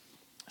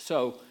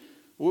So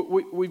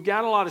we've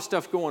got a lot of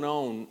stuff going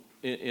on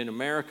in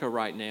America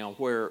right now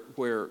where,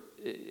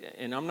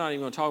 and I'm not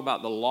even going to talk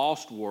about the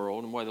lost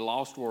world and where the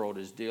lost world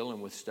is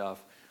dealing with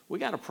stuff. We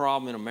got a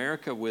problem in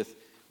America with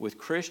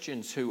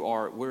Christians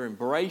we're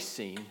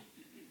embracing,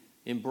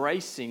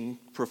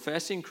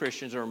 professing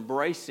Christians are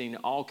embracing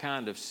all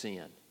kind of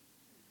sin.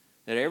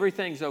 That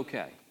everything's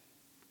okay.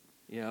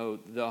 You know,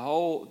 the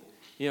whole,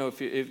 you know,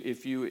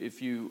 if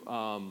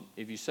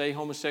you say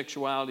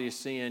homosexuality is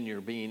sin,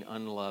 you're being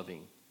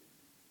unloving.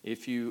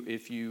 If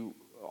you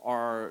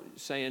are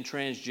saying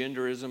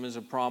transgenderism is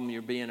a problem,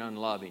 you're being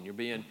unloving. You're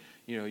being,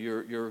 you know,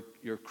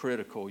 you're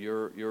critical.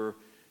 You're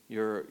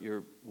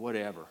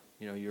whatever.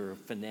 You know, you're a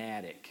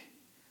fanatic.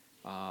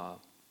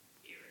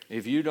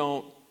 If you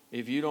don't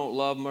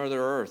love Mother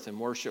Earth and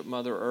worship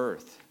Mother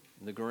Earth,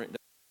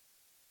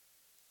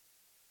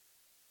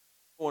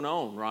 going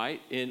on, right,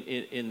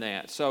 in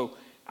that. So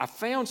I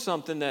found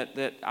something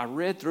that I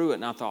read through it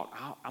and I thought,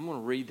 I'm going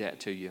to read that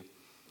to you.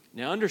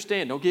 Now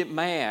understand, don't get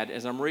mad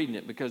as I'm reading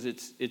it because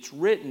it's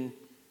written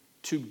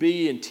to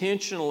be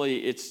intentionally,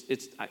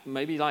 it's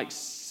maybe like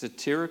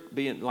satiric,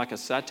 being like a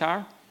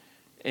satire,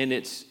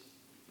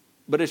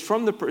 but it's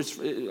from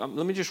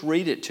let me just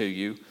read it to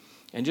you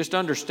and just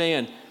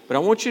understand. But I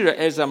want you to,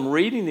 as I'm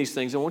reading these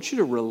things, I want you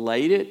to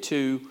relate it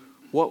to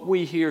what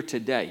we hear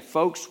today.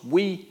 Folks,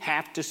 we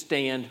have to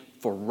stand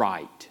for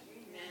right.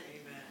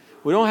 Amen.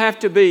 We don't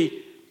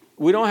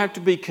have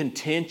to be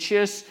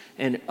contentious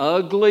and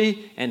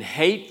ugly and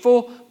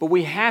hateful, but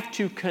we have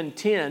to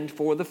contend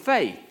for the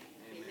faith.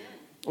 Amen.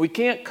 We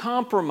can't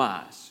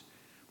compromise.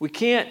 We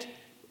can't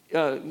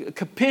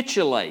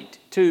capitulate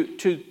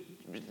to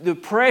the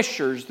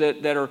pressures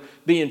that are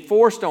being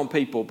forced on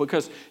people,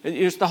 because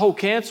it's the whole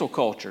cancel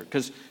culture.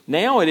 Because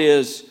now it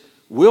is,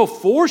 we'll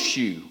force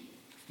you.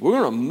 We're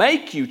going to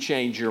make you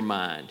change your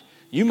mind.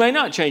 You may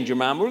not change your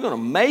mind. We're going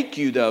to make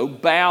you, though,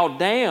 bow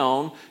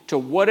down to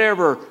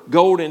whatever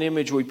golden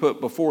image we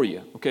put before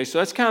you. Okay, so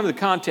that's kind of the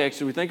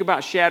context. As we think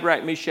about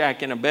Shadrach,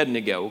 Meshach, and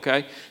Abednego,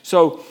 okay?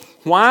 So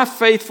why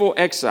faithful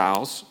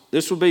exiles?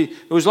 It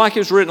was like it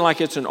was written like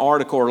it's an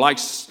article or like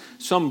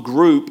some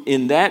group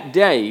in that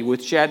day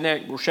with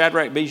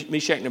Shadrach,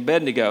 Meshach, and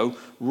Abednego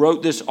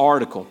wrote this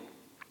article.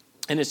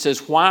 And it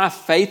says, why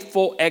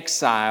faithful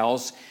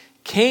exiles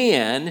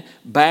can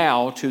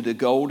bow to the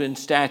golden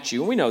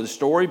statue. And we know the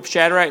story.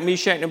 Shadrach,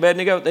 Meshach, and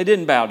Abednego, they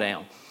didn't bow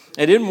down.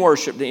 They didn't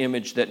worship the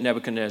image that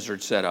Nebuchadnezzar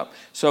had set up.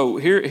 So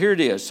here it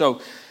is. So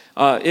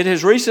it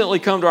has recently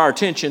come to our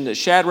attention that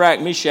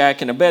Shadrach,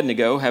 Meshach, and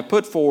Abednego have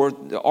put forth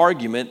the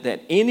argument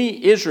that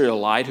any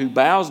Israelite who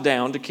bows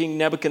down to King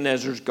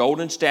Nebuchadnezzar's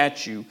golden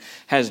statue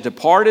has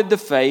departed the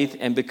faith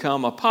and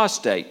become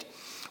apostate.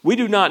 We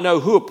do not know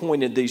who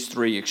appointed these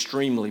three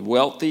extremely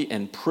wealthy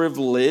and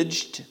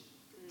privileged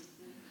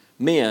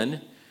men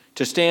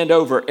to stand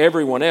over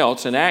everyone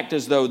else and act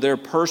as though their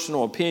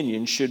personal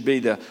opinion should be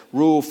the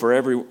rule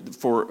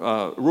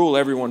rule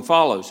everyone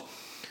follows.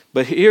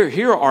 But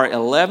here are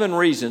 11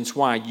 reasons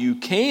why you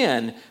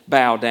can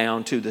bow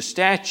down to the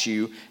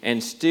statue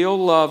and still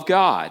love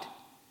God.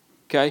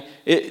 Okay,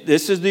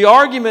 this is the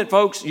argument,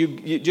 folks.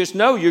 You just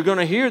know you're going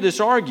to hear this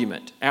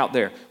argument out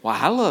there. Well,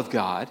 I love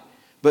God,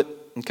 but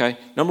okay.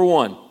 Number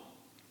one.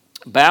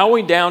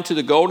 Bowing down to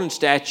the golden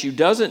statue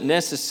doesn't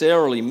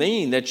necessarily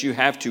mean that you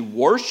have to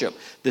worship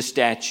the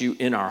statue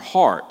in our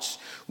hearts.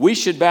 We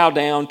should bow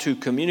down to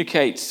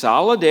communicate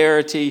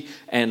solidarity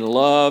and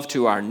love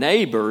to our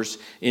neighbors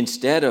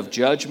instead of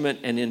judgment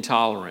and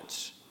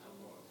intolerance.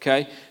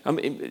 Okay? I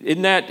mean,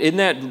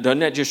 doesn't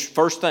that just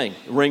first thing,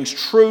 rings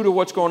true to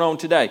what's going on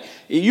today?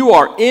 You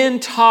are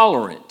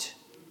intolerant.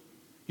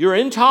 You're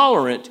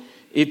intolerant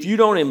if you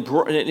don't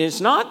embrace. And it's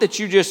not that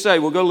you just say,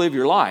 well, go live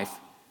your life.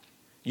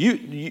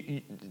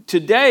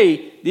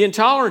 Today, the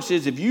intolerance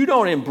is if you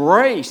don't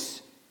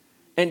embrace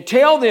and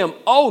tell them,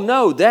 oh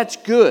no, that's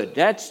good.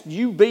 That's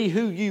you be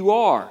who you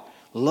are.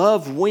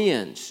 Love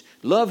wins.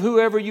 Love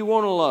whoever you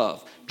want to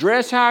love.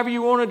 Dress however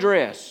you want to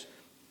dress.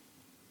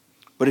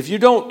 But if you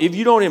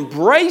don't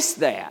embrace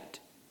that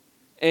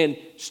and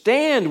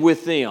stand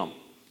with them,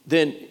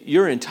 then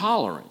you're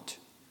intolerant.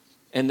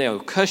 And they'll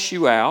cuss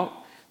you out.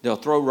 They'll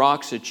throw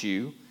rocks at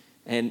you.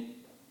 And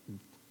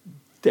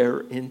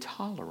they're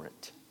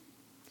intolerant.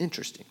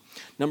 Interesting.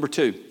 Number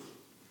two,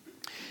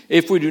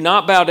 if we do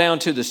not bow down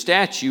to the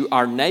statue,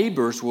 our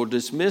neighbors will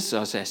dismiss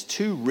us as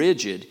too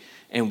rigid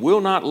and will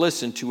not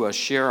listen to us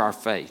share our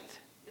faith.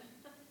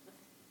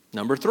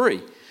 Number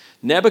three,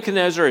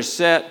 Nebuchadnezzar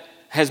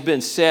has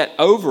been set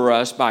over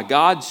us by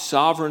God's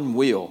sovereign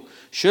will.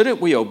 Shouldn't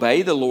we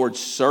obey the Lord's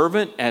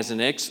servant as an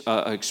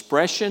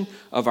expression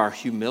of our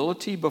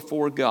humility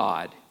before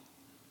God?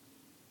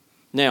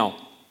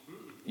 Now,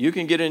 you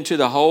can get into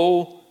the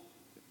whole,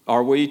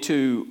 are we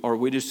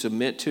to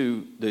submit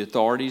to the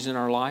authorities in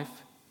our life?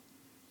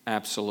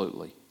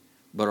 Absolutely.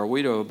 But are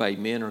we to obey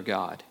men or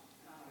God?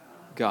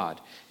 God.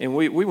 And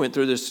we went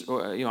through this,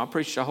 I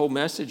preached a whole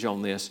message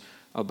on this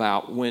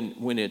about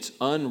when it's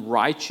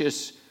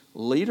unrighteous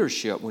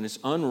leadership, when it's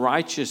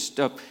unrighteous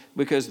stuff,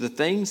 because the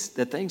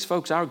things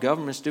folks our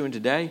government's doing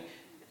today,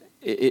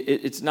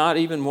 It's not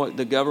even what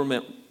the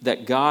government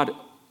that God,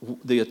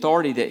 the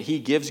authority that He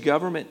gives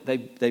government,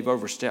 they've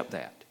overstepped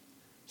that.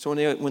 So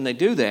when they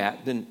do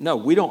that, then no,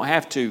 we don't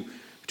have to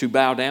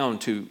bow down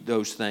to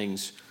those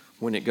things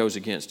when it goes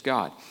against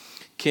God.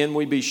 Can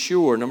we be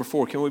sure, number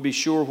 4, can we be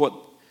sure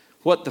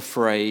what the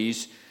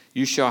phrase,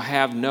 "you shall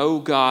have no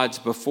gods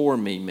before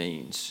me"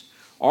 means?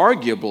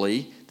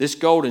 Arguably, this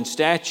golden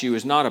statue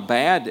is not a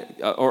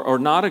bad or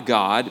not a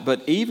god,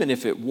 but even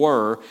if it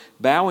were,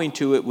 bowing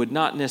to it would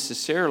not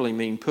necessarily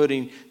mean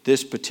putting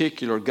this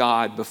particular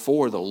god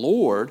before the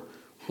Lord.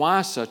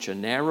 Why such a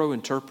narrow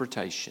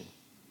interpretation?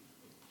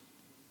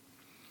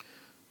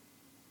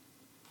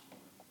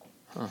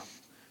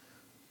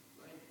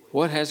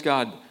 What has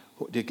God,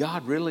 did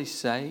God really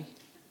say?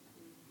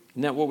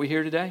 Isn't that what we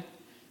hear today?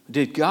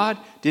 Did God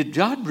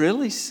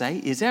really say?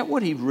 Is that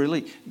what He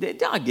really, did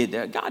God get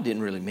that? God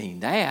didn't really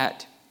mean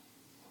that.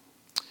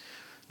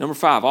 Number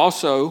 5,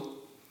 also,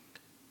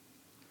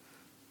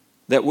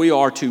 that we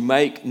are to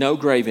make no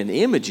graven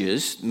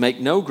images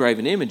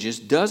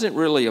doesn't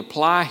really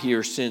apply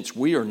here, since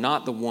we are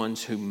not the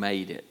ones who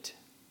made it.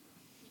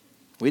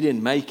 We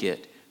didn't make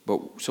it,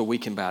 but so we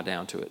can bow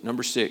down to it.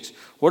 Number 6,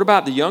 what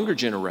about the younger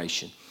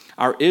generation?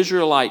 Our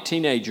Israelite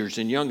teenagers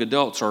and young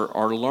adults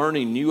are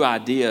learning new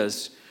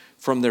ideas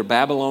from their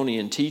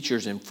Babylonian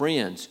teachers and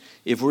friends.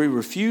 If we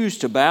refuse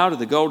to bow to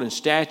the golden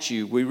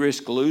statue, we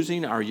risk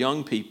losing our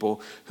young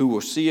people who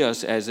will see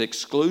us as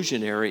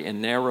exclusionary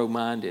and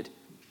narrow-minded.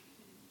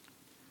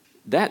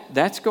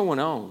 That's going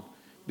on.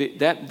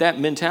 That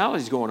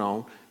mentality is going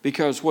on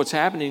because what's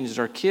happening is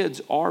our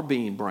kids are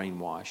being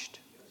brainwashed.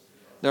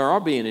 They are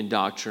being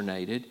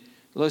indoctrinated.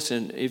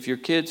 Listen, if your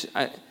kids,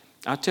 I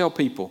tell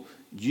people,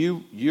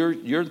 you're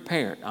the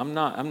parent. I'm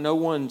not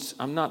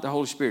the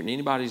Holy Spirit in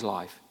anybody's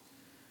life.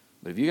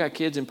 But if you got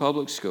kids in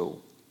public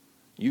school,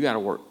 you got to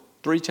work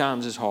 3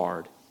 times as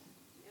hard,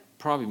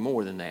 probably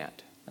more than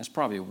that. That's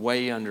probably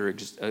way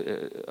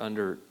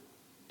underestimated.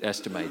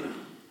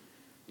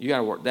 You got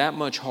to work that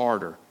much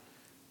harder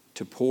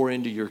to pour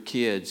into your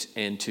kids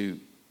and to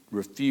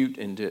refute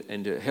and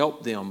to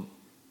help them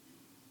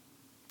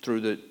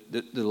through the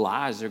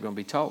lies they're going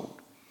to be told.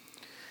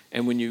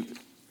 And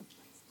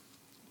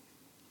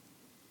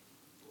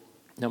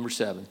number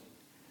 7.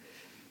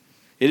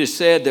 It is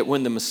said that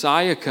when the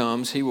Messiah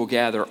comes, He will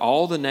gather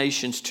all the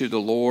nations to the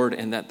Lord,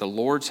 and that the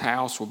Lord's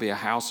house will be a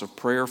house of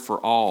prayer for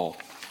all.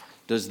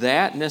 Does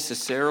that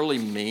necessarily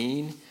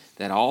mean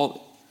that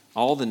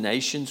all the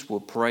nations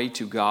will pray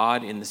to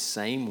God in the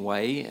same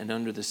way and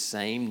under the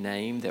same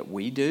name that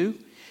we do?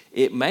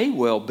 It may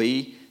well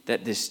be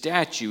that this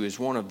statue is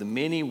one of the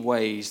many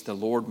ways the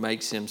Lord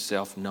makes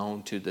Himself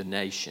known to the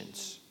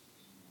nations.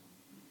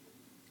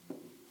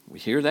 We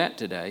hear that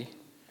today.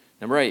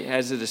 Number 8,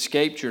 has it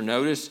escaped your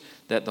notice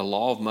that the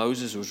law of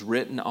Moses was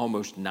written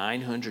almost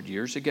 900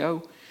 years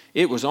ago?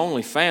 It was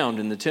only found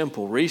in the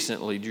temple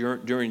recently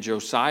during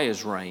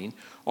Josiah's reign.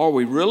 Are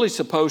we really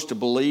supposed to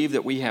believe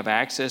that we have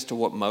access to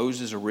what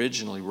Moses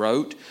originally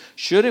wrote?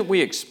 Shouldn't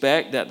we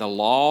expect that the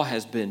law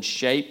has been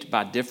shaped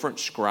by different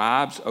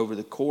scribes over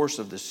the course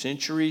of the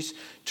centuries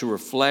to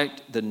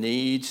reflect the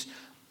needs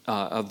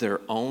of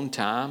their own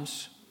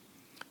times?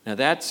 Now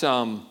that's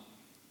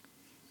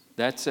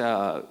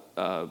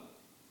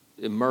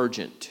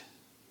emergent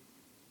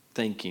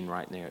thinking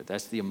right there.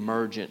 That's the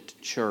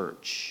emergent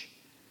church.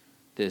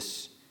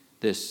 This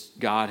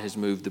God has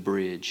moved the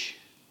bridge.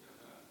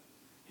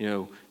 You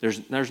know,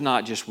 there's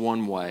not just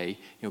one way.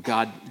 You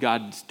know,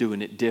 God's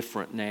doing it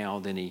different now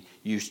than He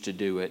used to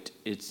do it.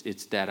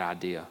 It's that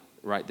idea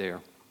right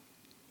there.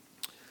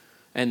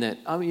 And that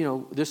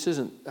this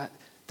isn't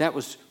that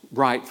was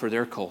right for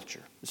their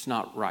culture. It's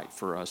not right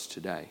for us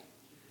today.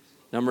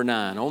 Number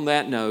 9. On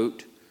that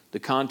note, the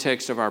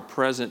context of our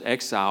present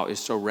exile is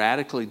so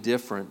radically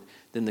different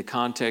than the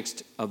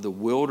context of the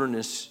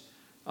wilderness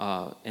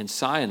and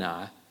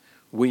Sinai.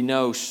 We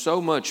know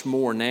so much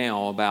more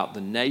now about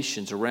the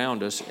nations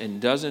around us,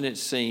 and doesn't it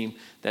seem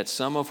that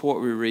some of what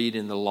we read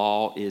in the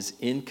law is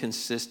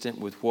inconsistent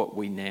with what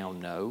we now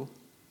know?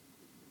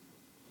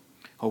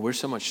 Oh, we're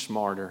so much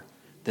smarter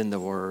than the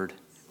Word.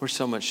 We're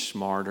so much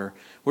smarter.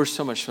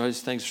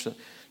 These things are so.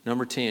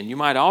 Number 10, you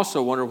might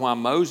also wonder why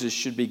Moses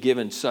should be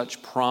given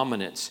such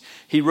prominence.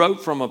 He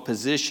wrote from a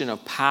position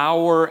of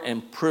power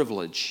and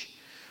privilege.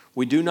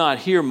 We do not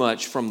hear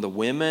much from the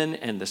women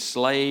and the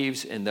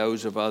slaves and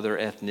those of other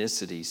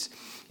ethnicities.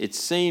 It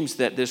seems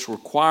that this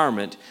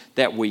requirement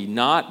that we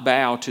not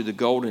bow to the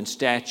golden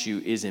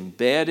statue is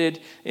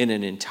embedded in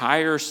an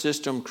entire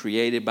system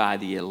created by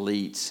the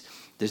elites,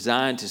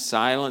 designed to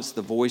silence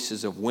the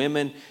voices of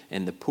women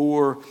and the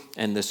poor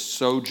and the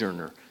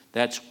sojourner.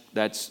 That's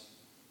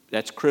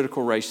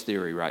critical race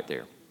theory right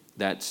there.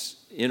 That's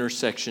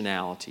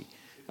intersectionality.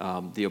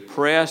 The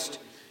oppressed,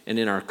 and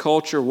in our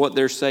culture, what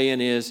they're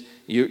saying is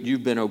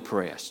you've been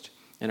oppressed.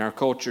 In our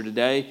culture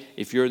today,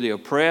 if you're the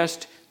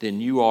oppressed, then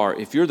you are.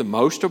 If you're the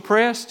most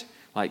oppressed,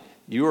 like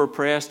you're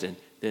oppressed, and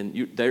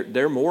then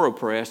they're more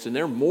oppressed, and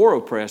they're more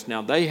oppressed.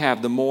 Now they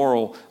have the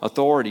moral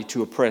authority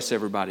to oppress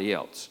everybody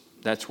else.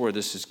 That's where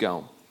this is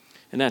going.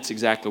 And that's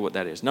exactly what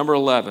that is. Number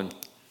 11,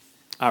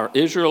 our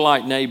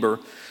Israelite neighbor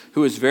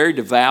who is very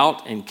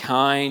devout and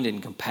kind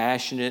and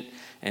compassionate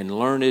and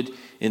learned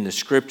in the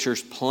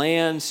Scriptures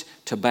plans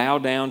to bow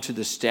down to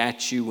the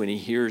statue when he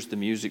hears the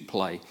music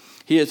play.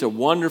 He is a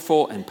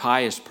wonderful and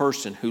pious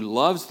person who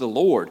loves the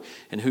Lord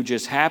and who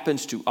just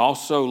happens to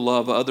also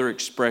love other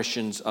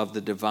expressions of the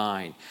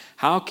divine.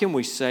 How can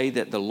we say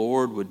that the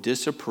Lord would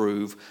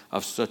disapprove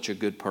of such a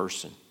good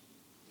person?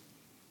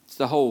 It's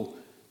the whole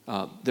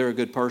they're a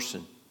good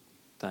person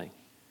thing.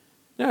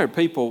 There are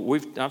people,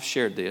 I've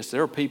shared this,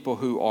 there are people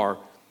who are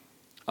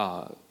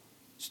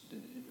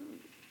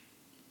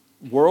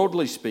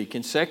worldly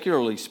speaking,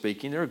 secularly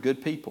speaking, they're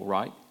good people,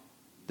 right?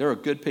 They're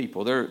good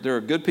people.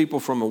 They're good people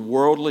from a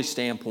worldly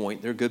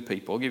standpoint. They're good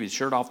people. I'll give you the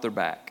shirt off their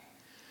back.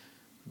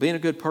 Being a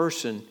good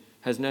person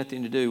has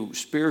nothing to do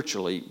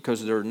spiritually,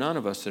 because there are none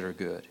of us that are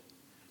good.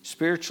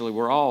 Spiritually,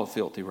 we're all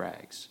filthy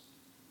rags.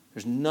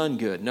 There's none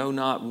good. No,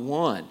 not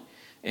one.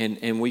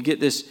 And we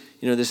get this,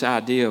 this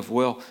idea of,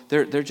 well,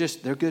 they're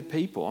good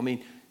people. I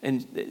mean,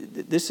 and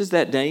this is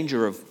that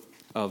danger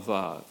of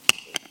are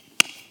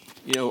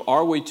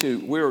we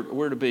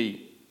we're to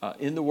be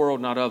in the world,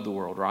 not of the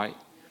world, right?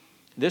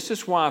 This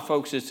is why,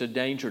 folks, it's a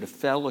danger to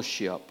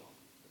fellowship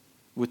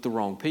with the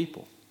wrong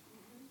people.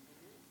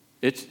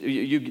 It's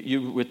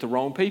you with the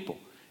wrong people,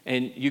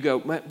 and you go,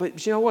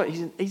 but you know what?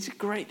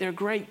 They're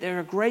great. They're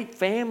a great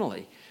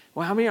family.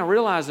 Well, how many I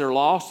realize they're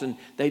lost and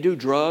they do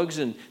drugs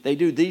and they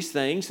do these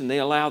things and they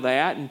allow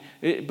that,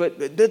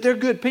 but they're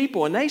good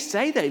people and they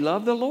say they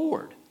love the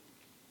Lord.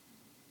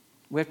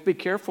 We have to be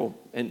careful,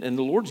 and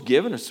the Lord's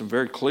given us some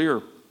very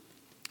clear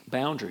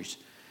boundaries.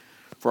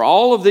 For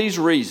all of these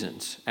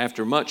reasons,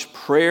 after much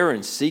prayer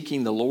and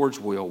seeking the Lord's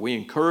will, we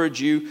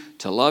encourage you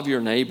to love your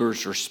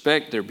neighbors,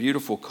 respect their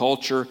beautiful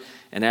culture,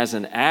 and as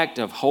an act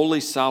of holy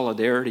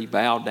solidarity,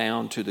 bow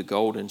down to the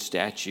golden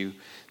statue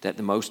that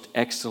the most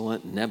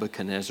excellent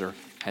Nebuchadnezzar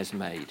has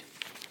made.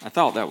 I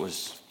thought that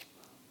was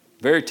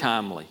very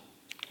timely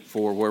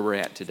for where we're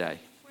at today.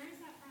 Where is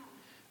that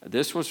from?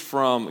 This was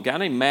from a guy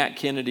named Matt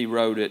Kennedy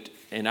wrote it,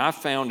 and I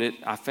found it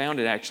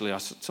actually,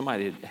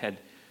 somebody had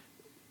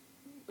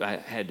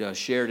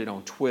shared it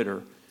on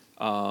Twitter.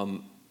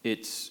 I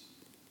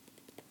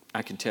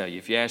can tell you.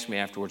 If you ask me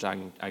afterwards, I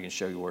can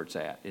show you where it's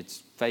at. It's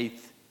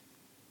Faith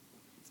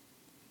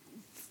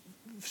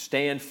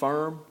Stand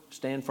Firm.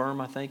 Stand Firm,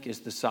 I think,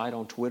 is the site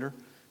on Twitter,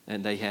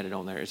 and they had it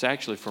on there. It's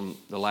actually from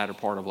the latter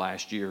part of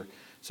last year,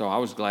 so I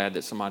was glad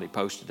that somebody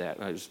posted that.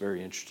 It was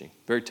very interesting,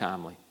 very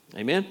timely.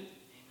 Amen?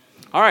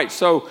 All right,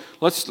 so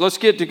let's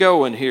get to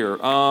going here.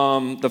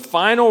 The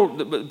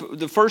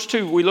first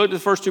two, we looked at the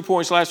first 2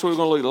 points last week. We're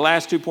going to look at the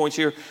last 2 points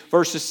here,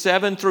 verses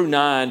 7 through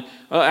 9.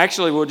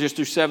 Actually, we'll just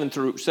do 7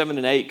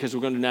 and 8 because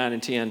we're going to do 9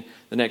 and 10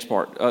 the next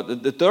part.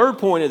 The third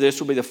point of this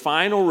will be the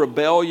final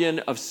rebellion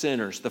of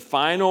sinners. The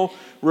final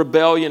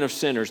rebellion of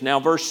sinners. Now,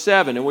 verse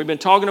 7, and we've been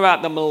talking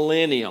about the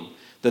millennium,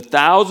 the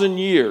 1,000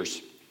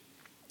 years.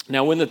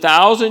 Now, when the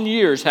 1,000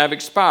 years have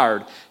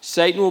expired,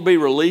 Satan will be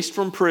released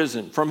from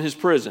his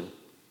prison,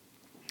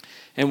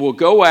 and will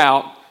go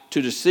out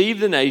to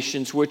deceive the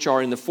nations which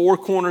are in the four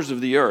corners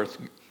of the earth,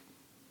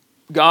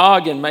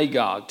 Gog and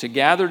Magog, to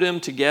gather them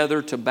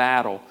together to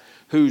battle,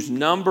 whose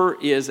number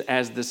is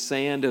as the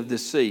sand of the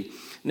sea.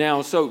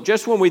 Now, so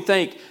just when we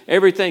think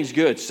everything's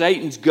good,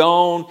 Satan's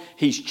gone,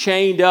 he's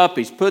chained up,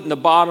 he's put in the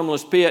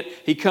bottomless pit,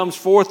 he comes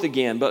forth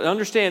again. But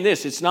understand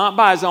this, it's not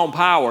by his own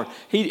power.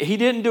 He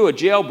didn't do a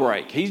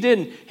jailbreak. He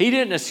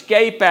didn't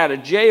escape out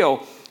of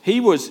jail. He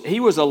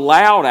was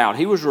allowed out.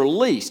 He was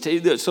released.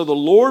 So the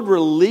Lord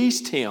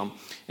released him.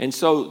 And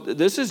so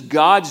this is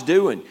God's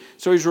doing.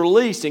 So he's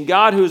released. And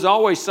God, who is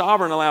always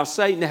sovereign, allows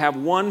Satan to have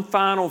one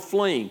final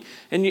fling.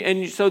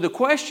 And so the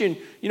question,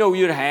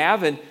 you'd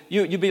have, and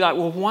you'd be like,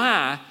 well,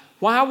 why?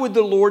 Why would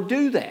the Lord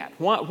do that?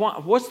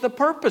 What's the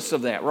purpose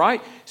of that,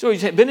 right? So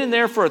he's been in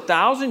there for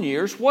 1,000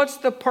 years. What's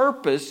the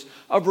purpose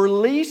of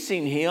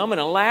releasing him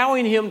and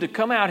allowing him to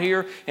come out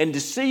here and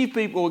deceive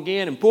people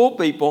again and pull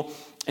people?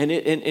 And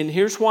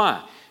here's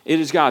why. It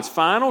is God's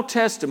final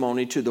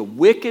testimony to the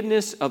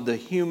wickedness of the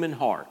human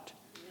heart.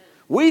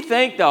 We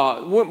think,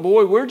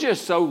 we're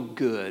just so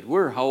good.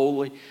 We're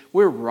holy.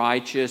 We're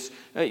righteous.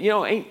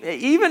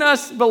 Even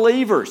us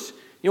believers,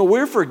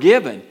 we're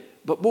forgiven.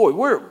 But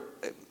boy,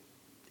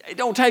 it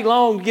don't take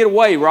long to get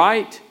away,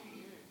 right?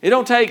 It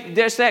don't take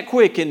just that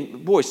quick.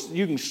 And boy,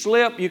 you can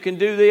slip. You can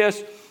do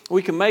this.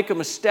 We can make a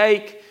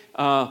mistake.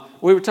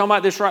 We were talking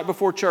about this right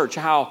before church,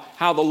 how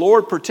the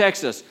Lord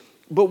protects us.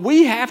 But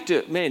we have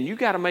to, you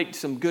got to make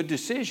some good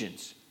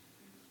decisions.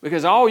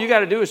 Because all you got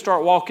to do is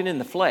start walking in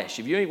the flesh.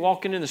 If you ain't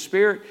walking in the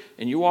Spirit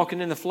and you're walking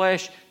in the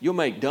flesh, you'll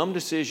make dumb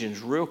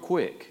decisions real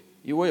quick.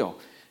 You will.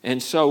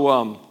 And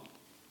so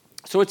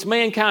it's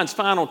mankind's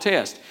final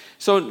test.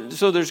 So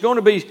there's going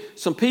to be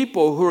some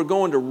people who are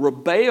going to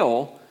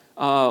rebel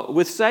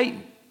with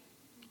Satan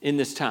in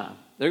this time.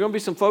 There are going to be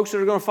some folks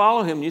that are going to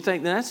follow him. And you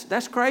think,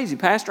 that's crazy.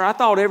 Pastor, I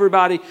thought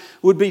everybody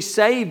would be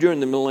saved during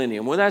the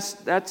millennium. Well,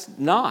 that's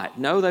not.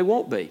 No, they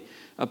won't be.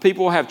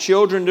 People will have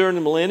children during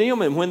the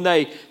millennium, and when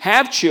they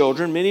have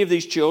children, many of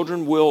these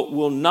children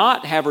will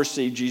not have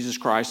received Jesus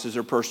Christ as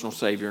their personal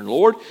Savior and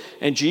Lord.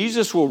 And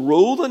Jesus will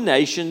rule the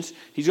nations.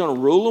 He's going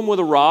to rule them with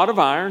a rod of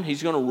iron.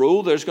 He's going to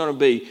rule. There's going to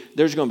be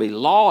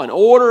law and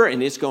order,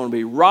 and it's going to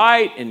be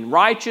right and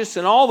righteous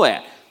and all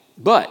that.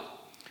 But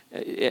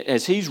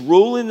as He's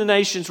ruling the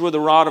nations with a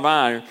rod of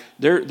iron,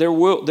 there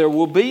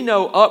will be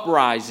no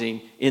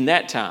uprising in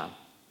that time.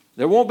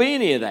 There won't be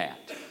any of that.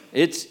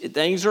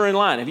 Things are in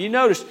line. Have you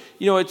noticed?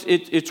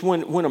 It's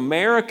when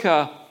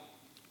America,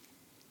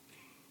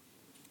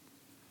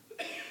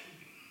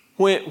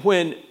 the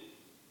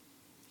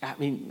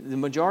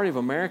majority of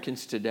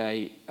Americans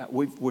today,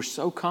 we're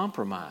so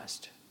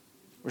compromised.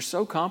 We're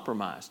so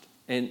compromised,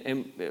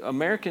 and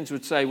Americans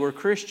would say we're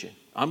Christian.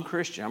 I'm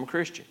Christian. I'm a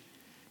Christian,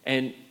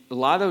 and a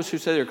lot of those who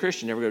say they're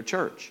Christian never go to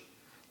church.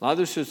 A lot of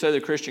those who say they're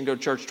Christian go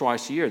to church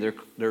twice a year.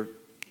 They're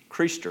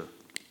Creaster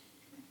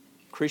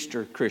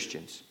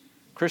Christians.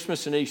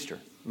 Christmas and Easter,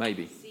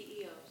 maybe.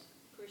 CEOs,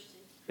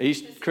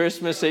 Christians.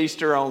 Christmas,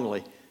 Easter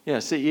only. Yeah,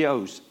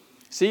 CEOs.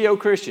 CEO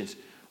Christians.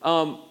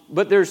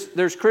 But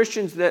there's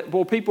Christians that,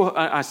 people,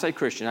 I say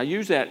Christian. I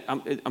use that,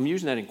 I'm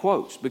using that in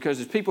quotes, because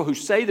it's people who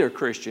say they're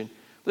Christian,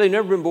 but they've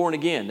never been born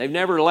again. They've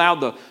never allowed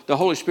the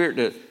Holy Spirit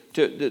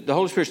the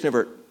Holy Spirit's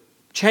never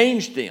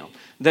changed them.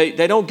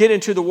 They don't get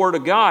into the Word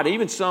of God.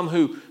 Even some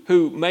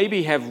who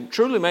maybe have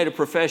truly made a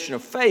profession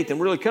of faith and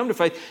really come to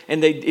faith,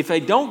 and if they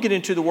don't get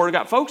into the Word of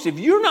God, folks, if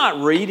you're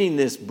not reading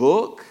this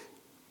book,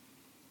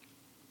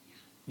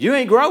 you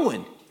ain't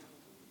growing.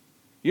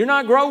 You're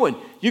not growing.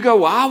 You go,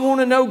 well, I want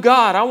to know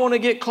God. I want to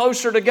get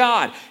closer to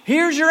God.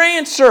 Here's your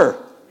answer.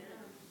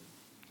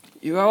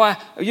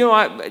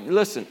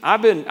 Listen.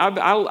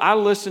 I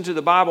listen to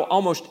the Bible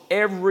almost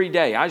every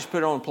day. I just put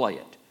it on and play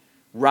it.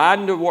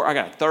 Riding to work, I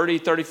got a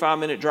 30,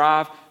 35-minute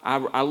drive.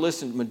 I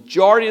listen,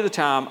 majority of the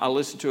time, I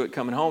listen to it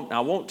coming home. Now,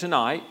 I won't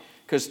tonight,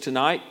 because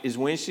tonight is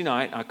Wednesday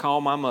night. I call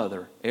my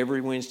mother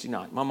every Wednesday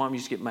night. My mom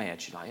used to get mad.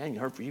 She's like, I ain't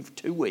heard from you for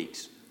 2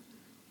 weeks.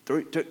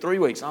 3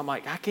 weeks. I'm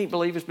like, I can't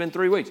believe it's been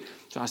 3 weeks.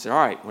 So I said, all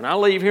right, when I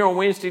leave here on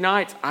Wednesday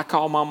nights, I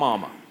call my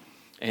mama.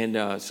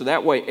 And so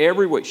that way,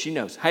 every week, she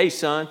knows, hey,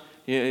 son.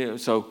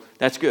 So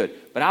that's good.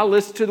 But I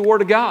listen to the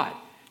Word of God.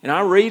 And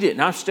I read it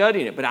and I'm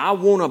studying it, but I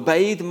want to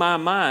bathe my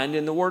mind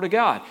in the Word of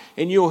God.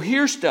 And you'll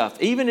hear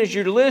stuff. Even as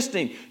you're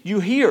listening,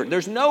 you hear.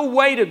 There's no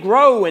way to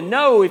grow and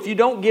know if you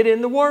don't get in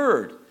the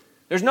Word.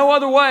 There's no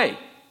other way.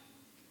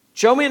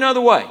 Show me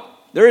another way.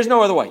 There is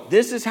no other way.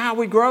 This is how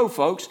we grow,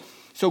 folks.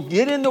 So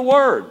get in the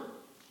Word.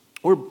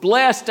 We're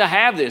blessed to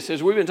have this.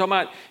 As we've been talking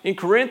about in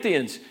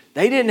Corinthians,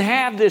 they didn't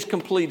have this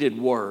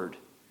completed Word.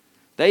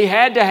 They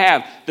had to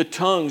have the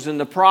tongues and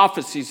the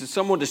prophecies of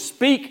someone to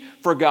speak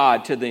for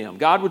God to them.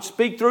 God would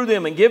speak through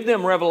them and give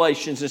them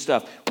revelations and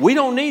stuff. We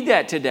don't need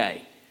that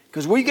today,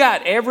 because we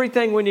got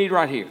everything we need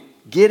right here.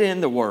 Get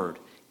in the Word.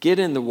 Get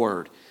in the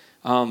Word.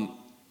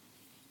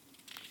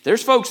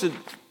 There's folks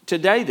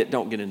today that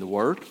don't get in the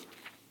Word.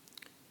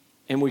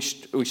 And we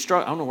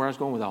struggle. I don't know where I was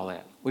going with all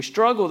that. We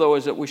struggle, though,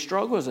 is that we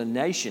struggle as a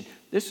nation.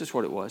 This is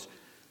what it was.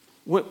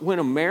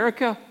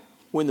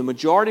 When the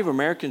majority of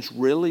Americans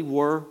really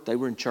were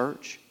in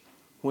church,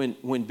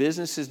 when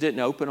businesses didn't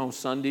open on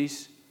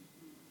Sundays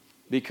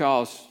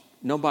because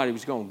nobody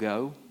was going to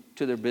go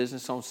to their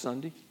business on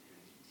Sunday,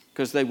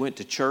 because they went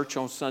to church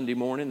on Sunday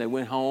morning, they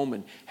went home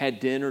and had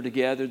dinner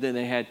together, then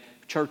they had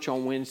church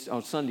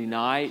on Sunday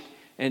night,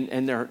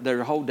 and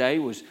their whole day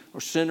was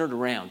centered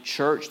around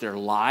church. Their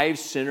lives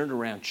centered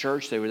around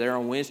church. They were there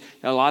on Wednesday.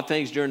 Now, a lot of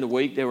things during the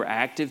week, they were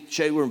active.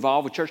 They were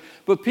involved with church.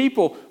 But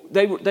people,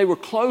 they were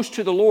close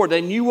to the Lord.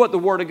 They knew what the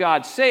Word of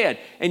God said.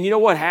 And you know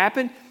what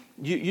happened?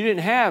 You didn't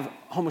have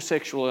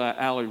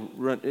homosexuality.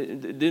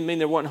 It didn't mean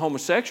there wasn't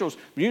homosexuals.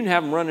 But you didn't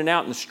have them running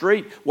out in the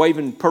street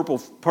waving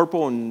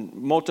purple and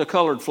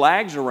multicolored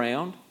flags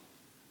around.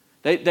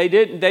 They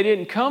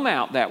didn't come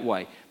out that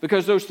way,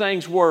 because those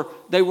things were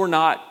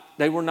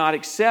not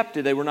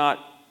accepted. They were not,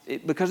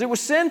 because it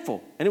was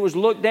sinful and it was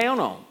looked down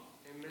on.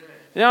 Amen.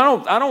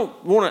 Now, I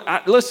don't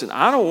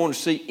want to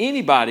see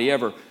anybody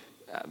ever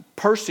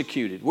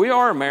persecuted. We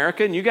are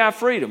America, and you got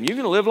freedom. You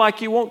can live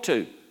like you want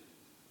to,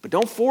 but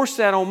don't force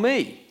that on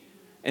me.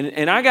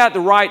 And I got the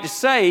right to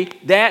say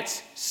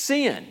that's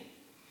sin.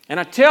 And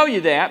I tell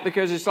you that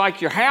because it's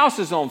like your house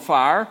is on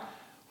fire,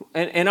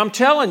 and I'm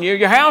telling you,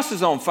 your house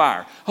is on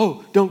fire.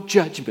 Oh, don't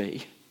judge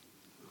me.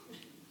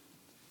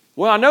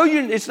 Well, I know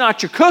it's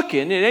not your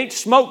cooking. It ain't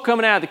smoke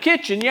coming out of the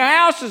kitchen. Your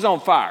house is on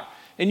fire,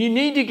 and you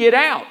need to get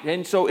out.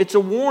 And so it's a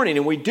warning,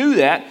 and we do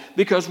that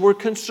because we're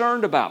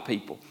concerned about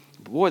people.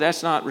 Boy,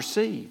 that's not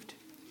received.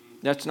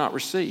 That's not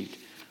received.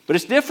 But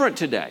it's different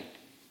today.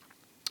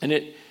 And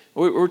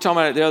we were talking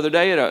about it the other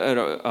day at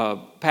a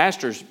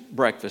pastor's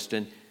breakfast,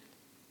 and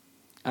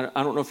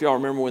I don't know if y'all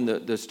remember when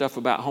the stuff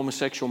about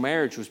homosexual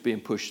marriage was being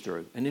pushed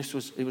through. And it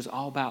was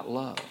all about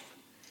love.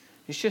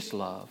 It's just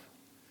love.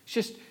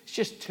 It's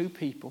just two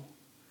people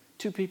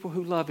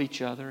who love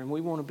each other, and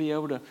we want to be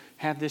able to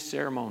have this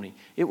ceremony.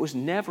 It was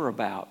never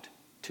about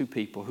two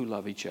people who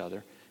love each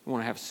other and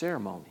want to have a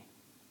ceremony.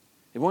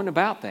 It wasn't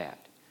about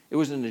that. It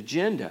was an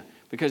agenda.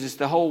 Because it's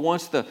the whole,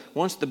 once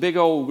the big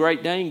old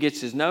Great Dane gets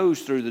his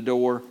nose through the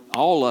door,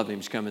 all of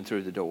him's coming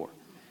through the door.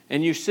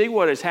 And you see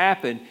what has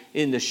happened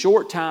in the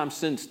short time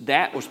since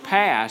that was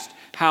passed,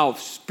 how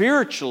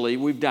spiritually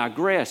we've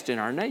digressed in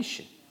our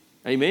nation.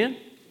 Amen?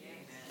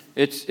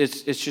 It's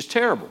just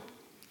terrible.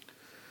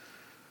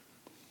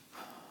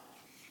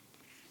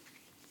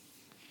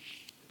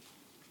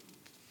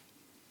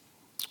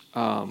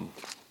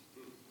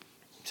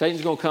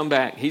 Satan's going to come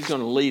back. He's going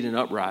to lead an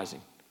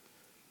uprising.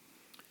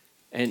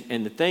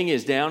 And the thing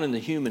is, down in the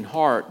human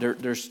heart,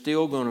 there's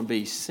still going to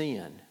be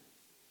sin.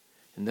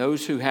 And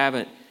those who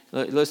haven't,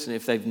 listen,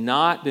 if they've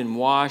not been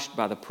washed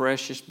by the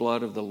precious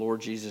blood of the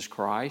Lord Jesus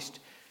Christ,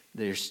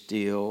 there's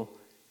still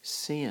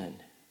sin.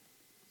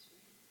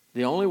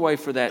 The only way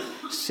for that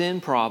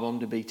sin problem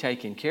to be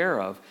taken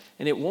care of,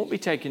 and it won't be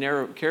taken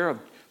care of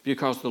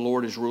because the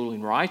Lord is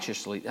ruling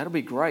righteously. That'll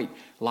be great.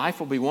 Life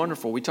will be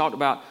wonderful. We talked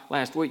about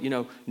last week,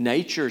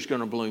 nature is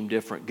going to bloom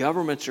different.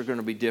 Governments are going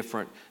to be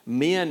different.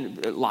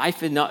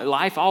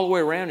 Life all the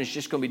way around is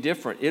just going to be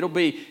different. It'll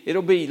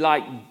be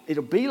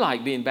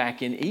like being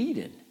back in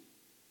Eden.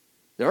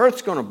 The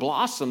earth's going to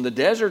blossom. The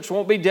deserts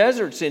won't be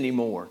deserts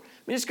anymore.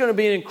 It's going to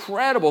be an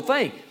incredible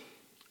thing.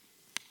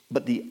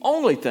 But the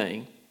only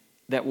thing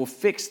that will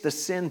fix the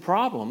sin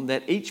problem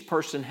that each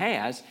person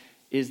has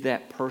is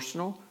that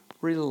personal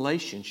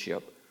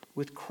relationship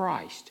with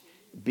Christ,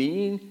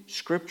 being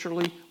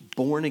scripturally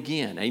born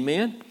again.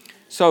 Amen?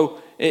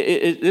 So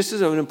this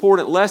is an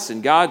important lesson.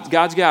 God's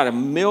got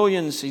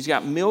He's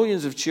got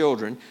millions of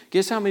children.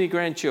 Guess how many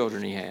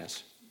grandchildren He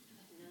has?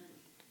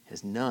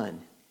 Has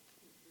none.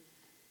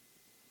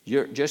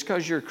 Just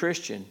because you're a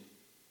Christian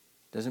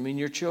doesn't mean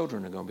your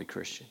children are going to be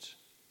Christians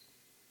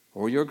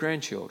or your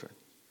grandchildren.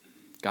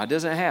 God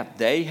doesn't have.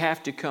 They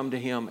have to come to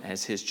Him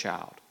as His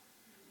child.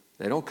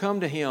 They don't come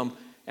to Him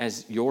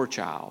as your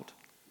child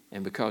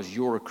and because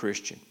you're a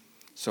Christian.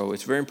 So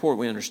it's very important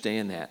we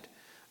understand that.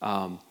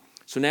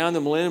 So now in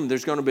the millennium,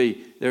 there's going to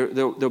be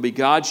there'll be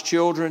God's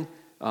children,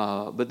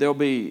 but there'll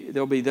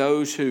be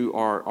those who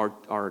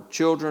are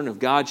children of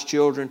God's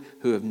children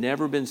who have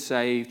never been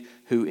saved,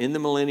 who in the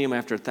millennium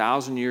after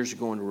 1,000 years are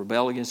going to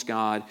rebel against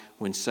God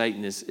when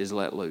Satan is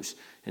let loose.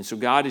 And so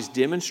God is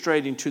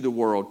demonstrating to the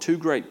world two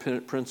great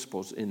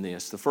principles in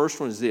this. The first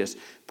one is this: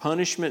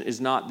 punishment is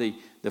not the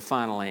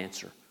final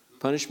answer.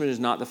 Punishment is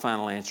not the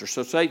final answer.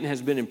 So Satan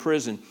has been in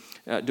prison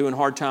doing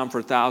hard time for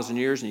 1,000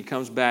 years, and he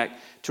comes back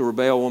to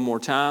rebel one more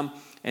time.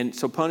 And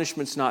so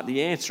punishment's not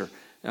the answer.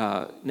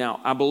 Now,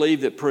 I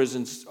believe that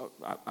prisons,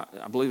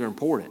 I believe are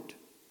important.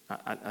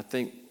 I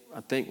think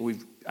we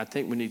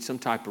need some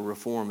type of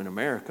reform in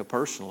America.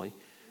 Personally,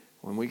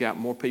 when we got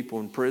more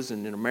people in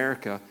prison in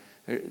America,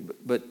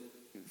 but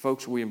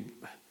folks,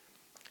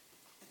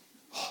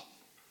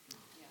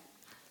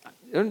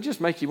 it'll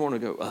just make you want to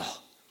go, ugh.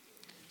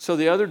 So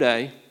the other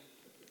day.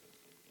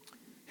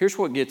 Here's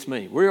what gets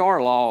me. We're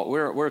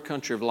a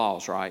country of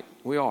laws, right?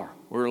 We are.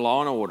 We're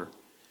law and order.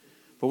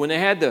 But when they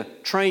had the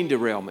train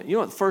derailment, you know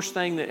what the first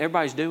thing that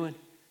everybody's doing?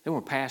 They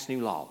want to pass new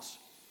laws.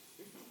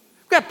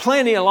 We've got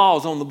plenty of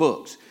laws on the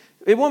books.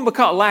 It wasn't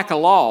because of lack of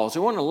laws. It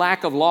wasn't a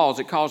lack of laws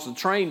that caused the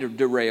train to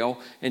derail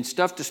and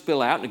stuff to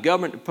spill out and the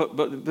government to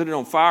put it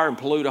on fire and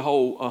pollute a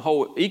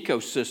whole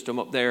ecosystem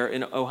up there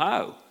in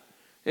Ohio.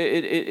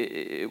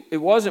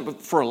 It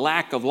wasn't for a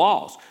lack of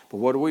laws. But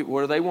what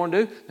do they want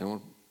to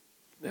do?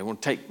 They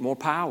want to take more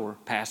power,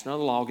 pass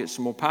another law, get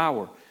some more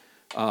power.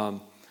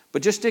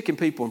 But just sticking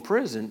people in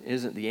prison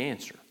isn't the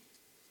answer.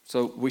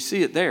 So we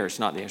see it there. It's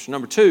not the answer.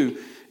 Number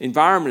two,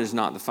 environment is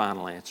not the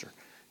final answer.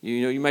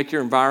 You make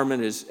your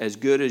environment as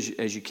good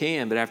as you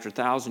can, but after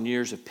 1,000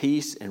 years of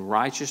peace and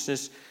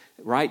righteousness,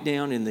 right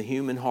down in the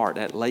human heart,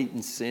 that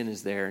latent sin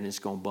is there, and it's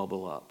going to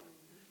bubble up.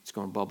 It's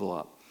going to bubble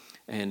up.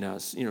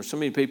 And, so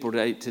many people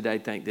today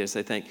think this.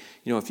 They think,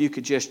 if you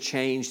could just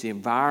change the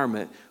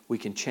environment, we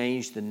can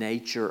change the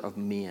nature of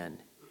men.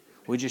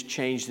 We just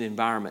change the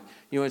environment.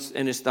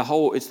 It's the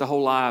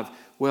whole lie of,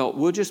 well,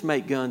 we'll just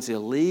make guns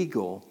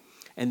illegal.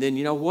 And then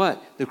you know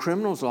what? The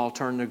criminals will all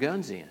turn their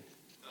guns in.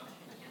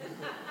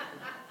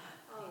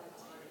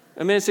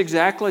 It's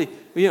exactly,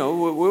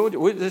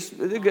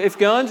 if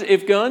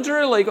guns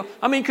are illegal,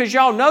 because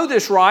y'all know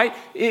this, right?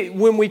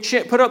 When we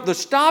put up the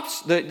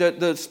stops,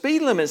 the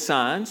speed limit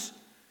signs,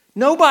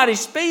 nobody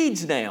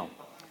speeds now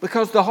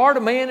because the heart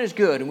of man is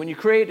good. And when you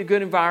create a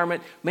good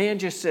environment, man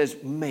just says,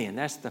 man,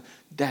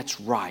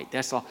 that's right.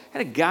 That's all. I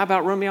had a guy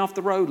about run me off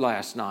the road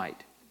last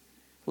night,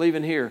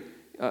 leaving here.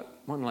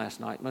 When last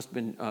night? Must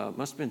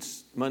have been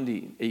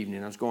Monday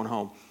evening. I was going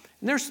home.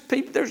 And there's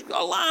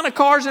a line of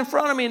cars in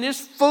front of me, and this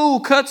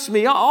fool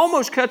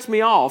almost cuts me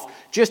off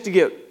just to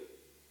get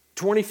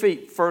 20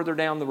 feet further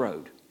down the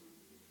road.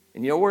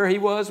 And you know where he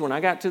was when I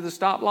got to the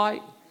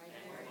stoplight?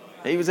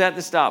 He was at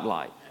the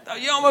stoplight.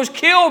 You almost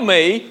killed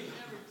me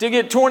to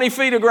get 20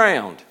 feet of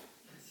ground.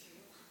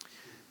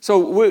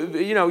 So,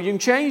 you can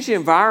change the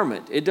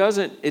environment. It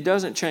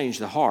doesn't change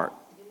the heart.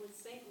 And when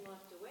Satan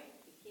walked away,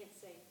 you can't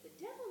say, the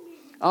devil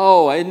made me.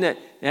 Oh, isn't it?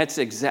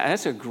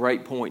 That's a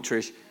great point,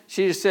 Trish.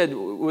 She just said,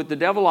 with the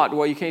devil locked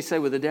away, you can't say,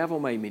 well, the devil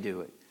made me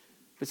do it.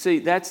 But see,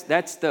 that's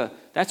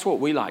what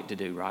we like to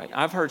do, right?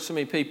 I've heard so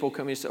many people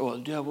come in and say, oh, the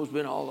devil's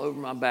been all over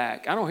my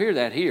back. I don't hear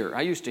that here.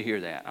 I used to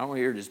hear that. I don't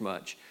hear it as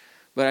much.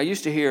 But I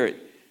used to hear it,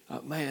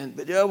 man,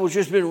 the devil's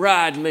just been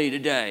riding me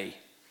today.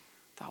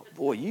 I thought,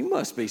 boy, you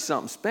must be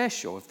something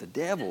special if the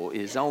devil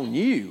is on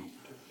you.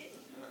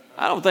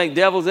 I don't think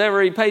devil's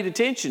ever even paid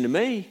attention to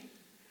me.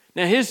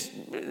 Now,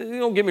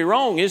 don't get me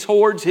wrong, his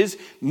hordes, his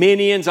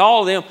minions,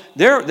 all of them,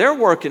 they're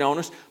working on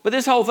us. But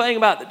this whole thing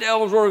about the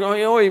devil's working on,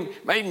 he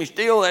made me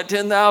steal that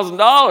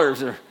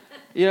 $10,000,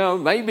 or,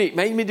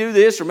 made me do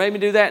this or made me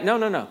do that.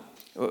 No.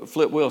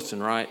 Flip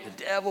Wilson, right?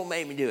 The devil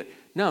made me do it.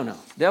 No.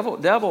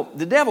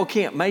 The devil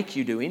can't make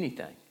you do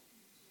anything.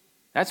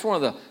 It's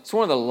one of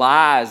the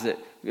lies that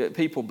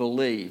people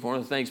believe. One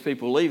of the things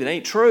people believe. It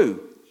ain't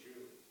true.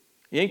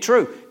 It ain't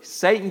true.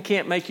 Satan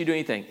can't make you do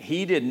anything.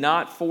 He did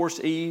not force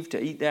Eve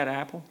to eat that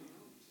apple.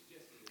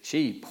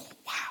 He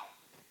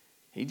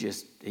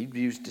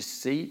used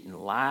deceit and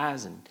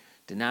lies and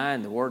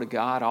denying the word of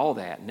God, all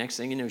that. Next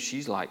thing you know,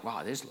 she's like,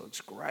 wow, this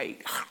looks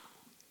great.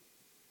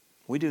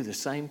 We do the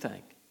same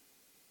thing.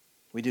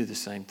 We do the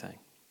same thing.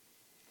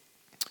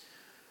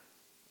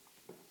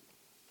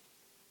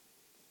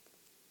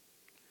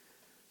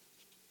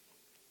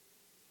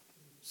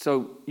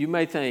 So you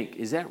may think,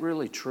 is that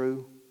really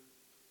true?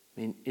 I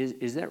mean,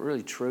 is that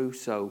really true?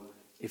 So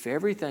if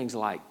everything's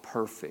like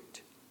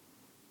perfect,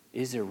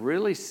 is there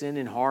really sin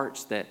in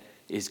hearts that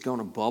is going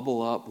to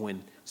bubble up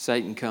when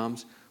Satan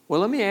comes? Well,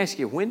 let me ask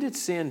you, when did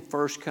sin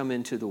first come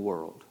into the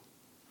world?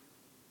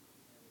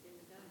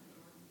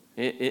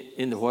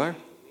 In the where?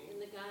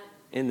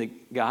 In the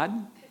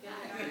garden.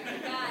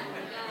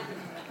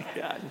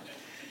 God.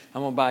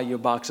 I'm going to buy you a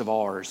box of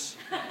R's.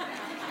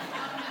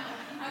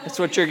 That's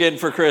what you're getting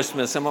for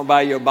Christmas. I'm going to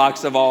buy you a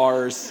box of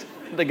R's.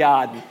 The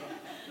garden.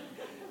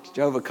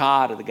 Jehovah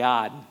Ka to the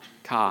God.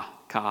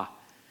 Ka.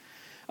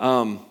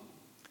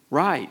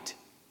 Right.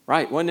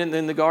 Wasn't it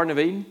in the Garden of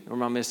Eden? Or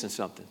am I missing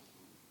something?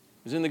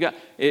 It was in the garden.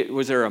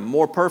 Was there a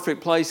more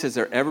perfect place? Has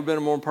there ever been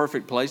a more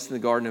perfect place than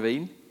the Garden of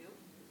Eden?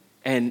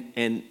 And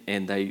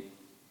they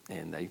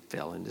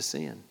fell into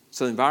sin.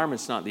 So the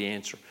environment's not the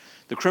answer.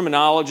 The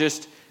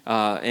criminologist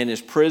and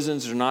his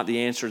prisons are not the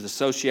answer. The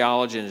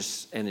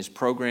sociologist and his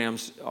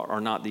programs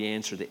are not the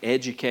answer. The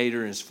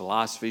educator and his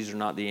philosophies are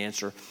not the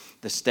answer.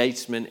 The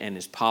statesman and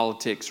his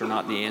politics are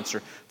not the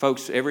answer.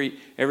 Folks, every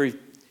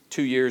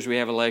 2 years we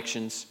have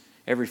elections.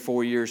 Every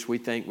 4 years we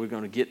think we're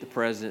going to get the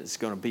president that's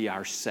going to be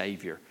our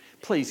savior.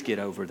 Please get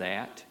over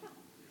that.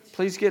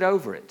 Please get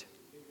over it.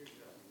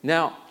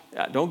 Now,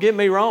 don't get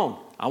me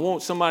wrong. I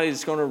want somebody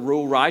that's going to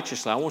rule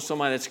righteously. I want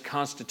somebody that's a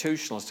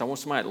constitutionalist. I want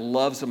somebody that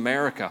loves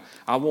America.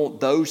 I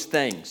want those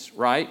things,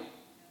 right?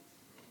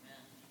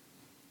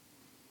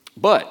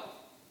 But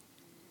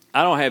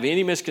I don't have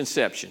any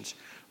misconceptions.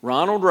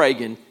 Ronald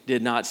Reagan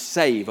did not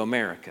save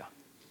America.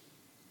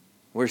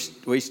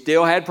 We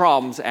still had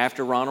problems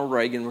after Ronald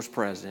Reagan was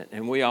president.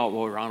 And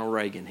Ronald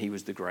Reagan, he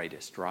was the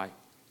greatest, right?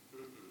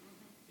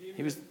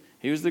 He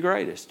was the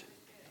greatest.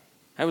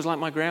 That was like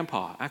my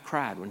grandpa. I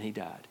cried when he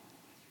died.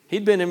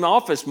 He'd been in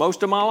office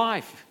most of my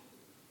life.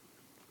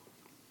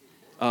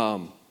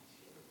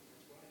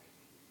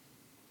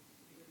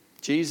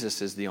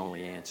 Jesus is the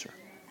only answer.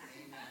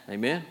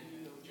 Amen?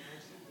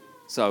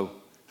 So,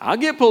 I'll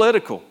get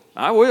political.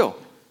 I will.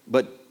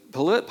 But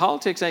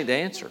politics ain't the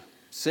answer.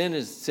 Sin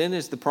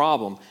is the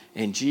problem,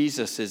 and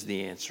Jesus is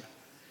the answer.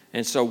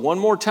 And so one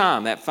more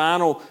time, that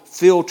final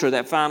filter,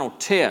 that final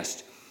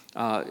test,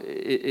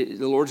 the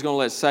Lord's going to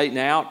let Satan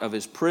out of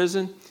his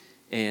prison,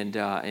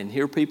 and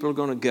here people are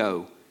going to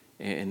go.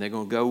 And they're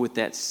going to go with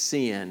that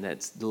sin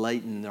that's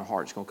latent in their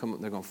hearts. They're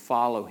going to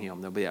follow him.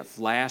 There'll be that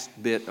last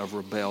bit of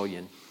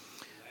rebellion.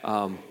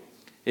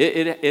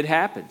 It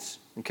happens,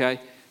 okay?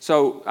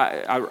 So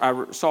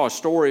I saw a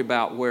story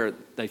about where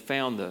they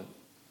found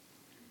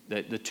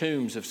the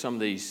tombs of some of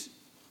these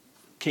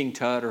King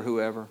Tut or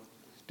whoever,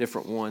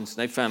 different ones.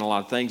 They found a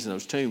lot of things in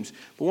those tombs.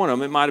 But one of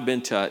them, it might have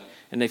been Tut,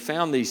 and they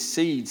found these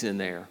seeds in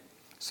there,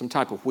 some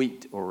type of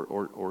wheat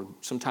or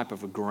some type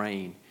of a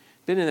grain.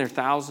 Been in there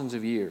thousands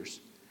of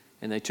years.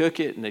 And they took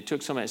it, and they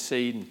took some of that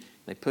seed, and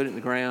they put it in the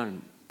ground,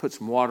 and put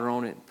some water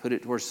on it, put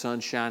it where the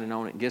sun's shining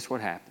on it, and guess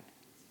what happened?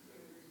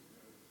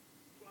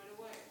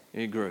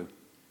 It grew,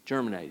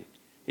 germinated.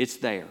 It's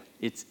there.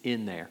 It's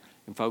in there.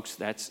 And folks,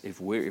 that's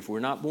if we're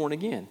not born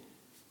again,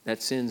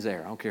 that sin's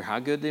there. I don't care how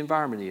good the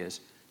environment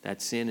is,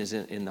 that sin is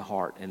in the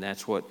heart. And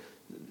that's what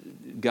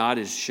God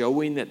is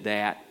showing,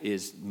 that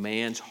is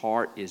man's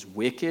heart is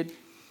wicked,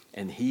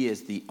 and he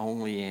is the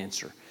only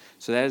answer.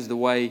 So that is the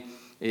way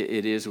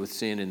it is with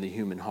sin in the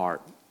human heart.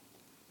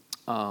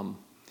 All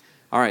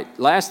right,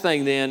 last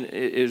thing then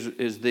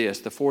is this.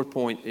 The fourth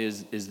point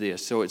is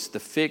this. So it's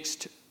the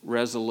fixed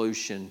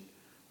resolution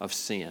of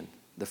sin.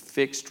 The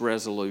fixed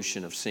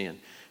resolution of sin.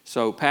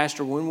 So,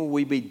 Pastor, when will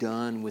we be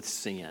done with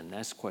sin?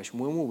 That's the question.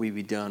 When will we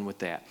be done with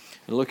that?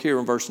 And look here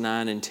in verse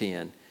 9 and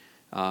 10.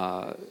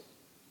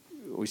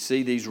 We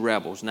see these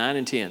rebels. 9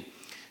 and 10.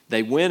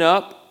 They went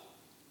up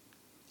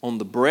on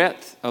the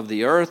breadth of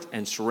the earth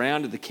and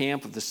surrounded the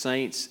camp of the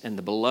saints and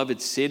the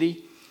beloved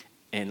city.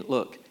 And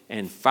look,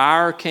 and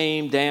fire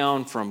came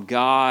down from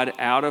God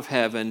out of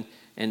heaven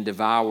and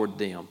devoured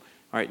them.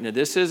 All right, now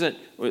this isn't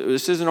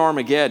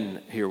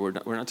Armageddon here. We're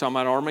not talking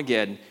about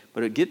Armageddon,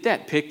 but get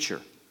that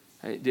picture.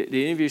 Did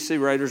any of you see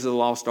Raiders of the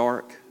Lost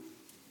Ark?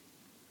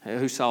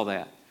 Who saw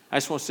that? I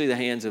just want to see the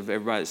hands of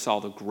everybody that saw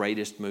the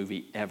greatest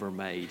movie ever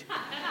made.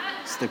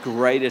 It's the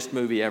greatest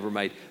movie ever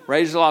made.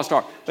 Raiders of the Lost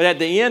Ark. But at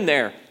the end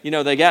there,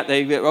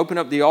 they open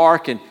up the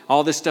ark and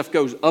all this stuff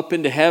goes up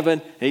into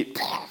heaven. And he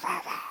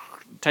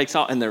takes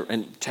off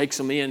and takes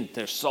them in,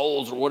 their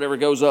souls or whatever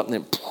goes up and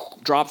then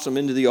drops them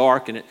into the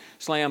ark and it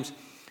slams.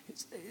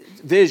 It's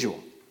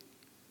visual.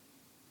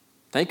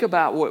 Think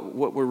about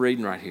what we're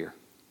reading right here.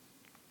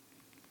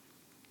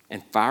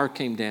 And fire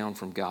came down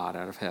from God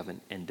out of heaven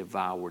and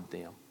devoured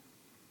them.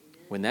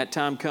 When that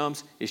time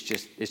comes, it's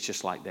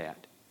just like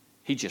that.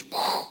 He just,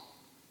 poof,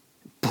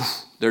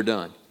 they're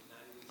done.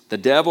 The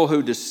devil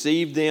who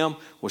deceived them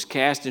was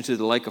cast into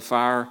the lake of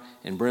fire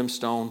and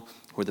brimstone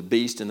where the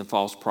beast and the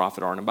false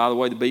prophet are. And by the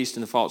way, the beast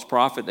and the false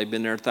prophet, they've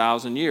been there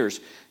 1,000 years.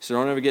 So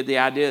don't ever get the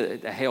idea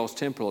that hell's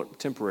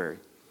temporary.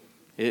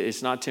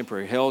 It's not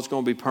temporary. Hell is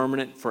going to be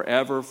permanent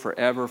forever,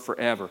 forever,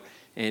 forever.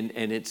 And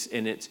it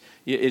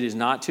is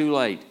not too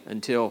late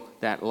until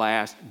that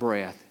last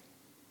breath.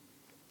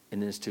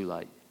 And then it's too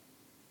late.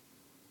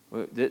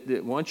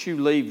 Once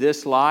you leave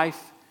this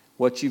life,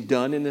 what you've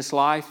done in this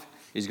life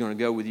is going to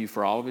go with you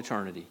for all of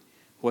eternity.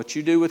 What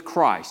you do with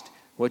Christ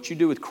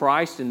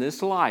in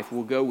this life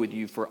will go with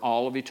you for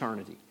all of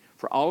eternity.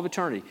 For all of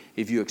eternity.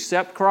 If you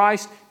accept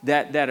Christ,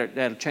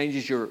 that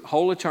changes your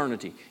whole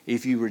eternity.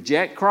 If you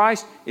reject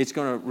Christ, it's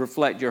going to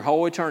reflect your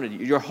whole eternity.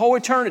 Your whole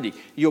eternity,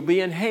 you'll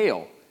be in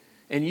hell.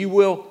 And you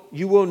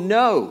will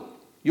know.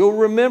 You'll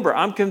remember.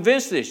 I'm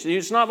convinced of this.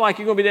 It's not like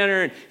you're going to be down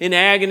there in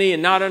agony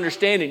and not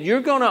understanding.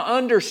 You're going to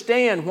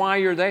understand why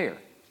you're there.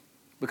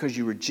 Because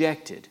you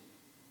rejected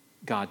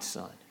God's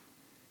Son.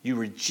 You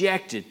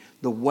rejected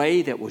the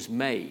way that was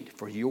made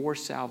for your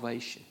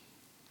salvation.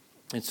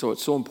 And so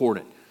it's so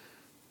important.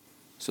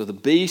 So the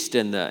beast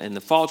and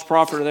the false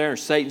prophet are there, and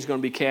Satan's going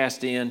to be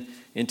cast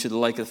into the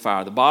lake of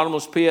fire. The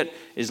bottomless pit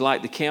is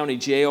like the county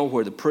jail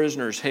where the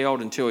prisoner is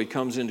held until he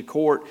comes into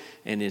court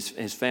and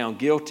is found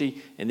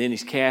guilty, and then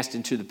he's cast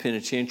into the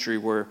penitentiary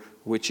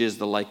which is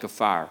the lake of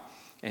fire.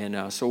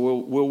 And so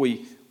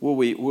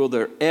will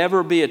there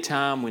ever be a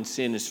time when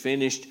sin is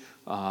finished?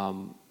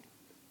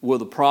 Will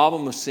the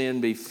problem of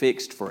sin be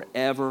fixed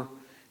forever?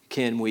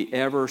 Can we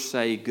ever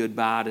say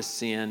goodbye to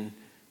sin,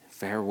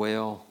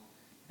 farewell?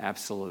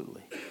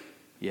 Absolutely.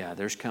 Yeah,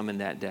 there's coming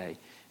that day.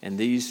 And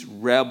these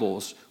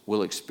rebels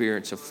will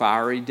experience a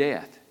fiery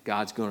death.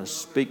 God's going to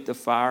speak the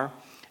fire,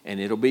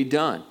 and it'll be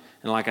done.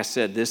 And like I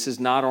said, this is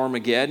not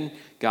Armageddon.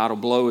 God will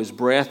blow His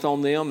breath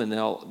on them,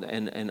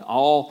 and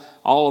all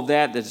of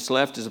that's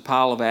left is a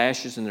pile of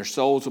ashes, and their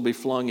souls will be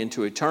flung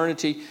into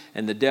eternity.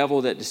 And the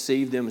devil that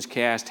deceived them is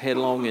cast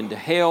headlong into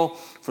hell.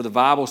 For the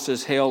Bible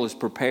says hell is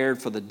prepared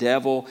for the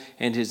devil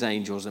and his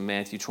angels in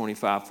Matthew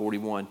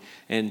 25:41.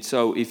 And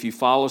so if you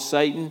follow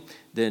Satan,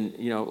 then,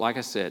 like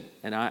I said,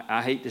 and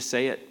I hate to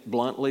say it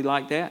bluntly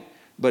like that,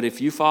 but if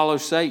you follow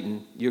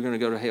Satan, you're going to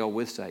go to hell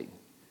with Satan.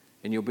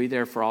 And you'll be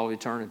there for all of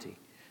eternity.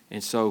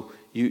 And so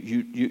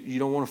you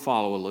don't want to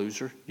follow a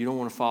loser. You don't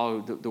want to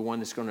follow the one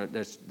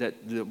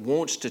that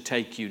wants to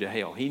take you to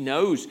hell. He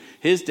knows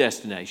his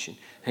destination.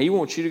 He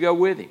wants you to go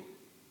with him.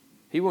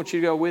 He wants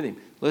you to go with him.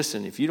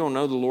 Listen, if you don't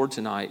know the Lord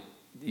tonight,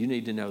 you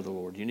need to know the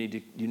Lord. You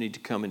need to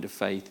come into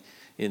faith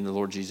in the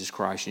Lord Jesus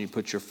Christ, and you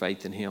put your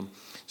faith in Him.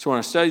 So when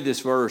I studied this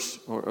verse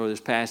or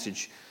this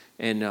passage,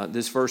 and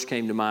this verse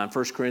came to mind,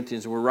 1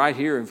 Corinthians, and we're right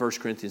here in 1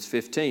 Corinthians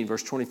 15,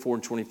 verse 24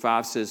 and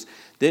 25 says,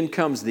 "Then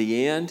comes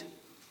the end,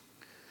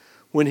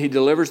 when He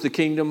delivers the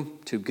kingdom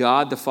to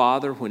God the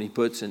Father, when He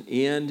puts an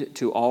end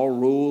to all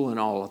rule and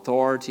all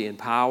authority and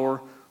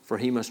power, for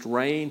He must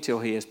reign till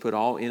He has put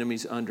all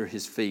enemies under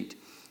His feet."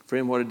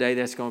 Friend, what a day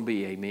that's going to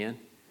be, amen?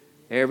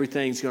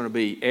 Everything's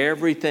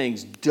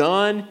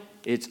done,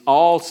 it's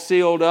all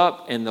sealed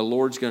up, and the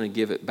Lord's going to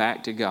give it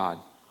back to God.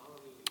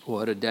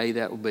 What a day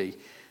that will be.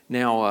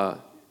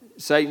 Now,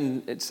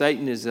 Satan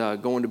is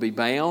going to be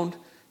bound.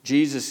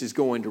 Jesus is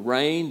going to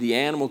reign. The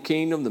animal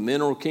kingdom, the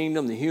mineral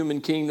kingdom, the human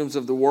kingdoms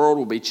of the world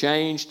will be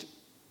changed.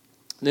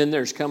 Then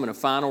there's coming a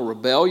final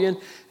rebellion,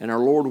 and our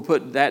Lord will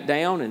put that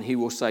down, and He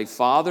will say,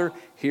 "Father,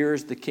 here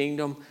is the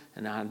kingdom,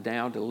 and I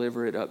now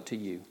deliver it up to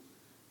you."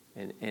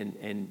 And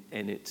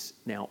it's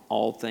now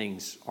all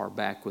things are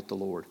back with the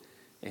Lord.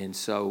 And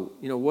so,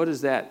 what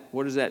does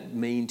that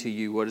mean to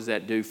you? What does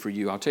that do for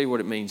you? I'll tell you what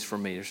it means for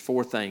me. There's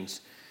 4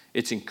 things.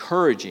 It's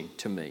encouraging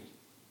to me.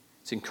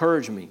 It's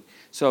encouraging me.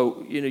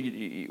 So,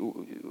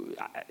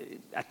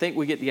 I think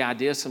we get the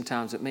idea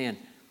sometimes that, man,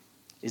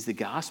 is the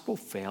gospel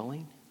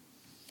failing?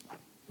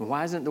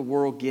 Why isn't the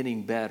world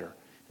getting better?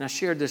 And I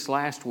shared this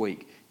last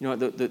week.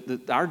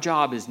 Our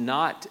job is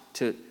not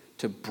to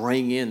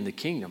bring in the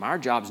kingdom. Our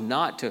job is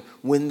not to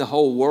win the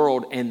whole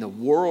world and the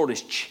world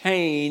is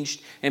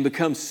changed and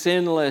becomes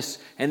sinless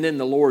and then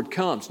the Lord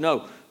comes.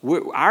 No,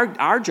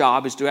 our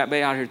job is to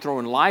be out here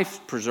throwing life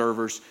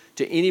preservers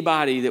to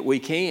anybody that we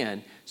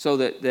can so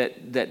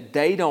that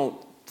they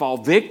don't fall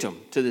victim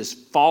to this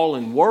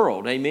fallen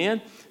world.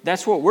 Amen?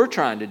 That's what we're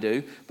trying to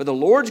do. But the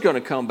Lord's going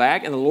to come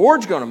back, and the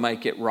Lord's going to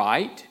make it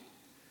right.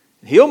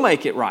 He'll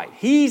make it right.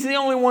 He's the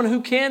only one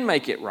who can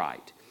make it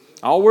right.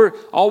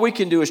 All we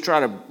can do is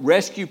try to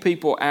rescue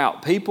people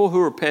out. People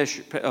who are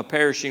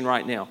perishing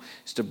right now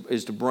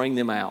is to bring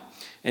them out.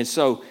 And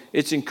so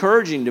it's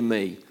encouraging to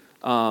me.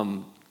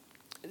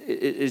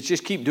 It's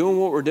just keep doing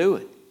what we're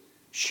doing.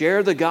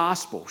 Share the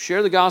gospel.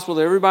 Share the gospel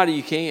to everybody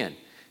you can.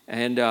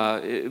 And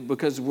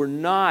because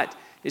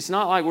it's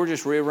not like we're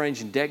just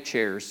rearranging deck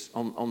chairs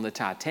on the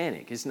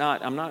Titanic. It's not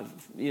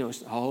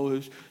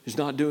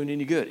doing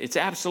any good. It's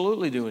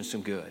absolutely doing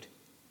some good.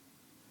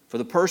 For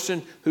the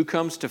person who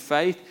comes to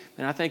faith,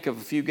 and I think of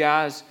a few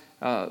guys,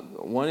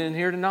 one in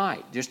here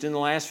tonight, just in the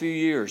last few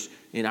years,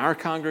 in our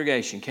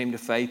congregation, came to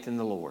faith in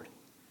the Lord.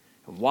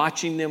 And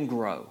watching them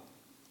grow.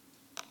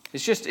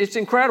 It's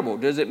incredible.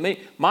 Does it mean,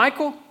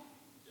 Michael,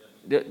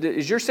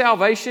 is your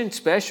salvation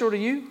special to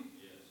you?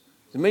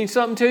 Does it mean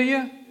something to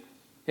you?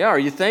 Yeah, are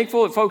you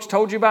thankful that folks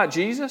told you about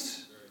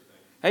Jesus?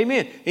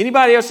 Amen.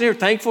 Anybody else here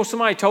thankful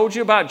somebody told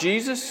you about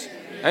Jesus?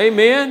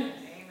 Amen.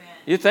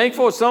 You're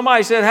thankful that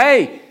somebody said,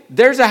 hey,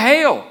 there's a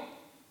hell,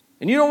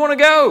 and you don't want to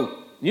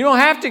go. You don't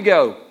have to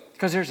go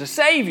because there's a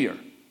Savior.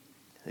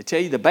 They tell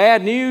you the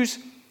bad news,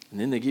 and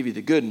then they give you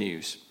the good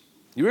news.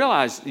 You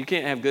realize you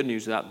can't have good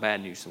news without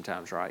bad news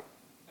sometimes, right?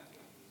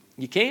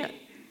 You can't.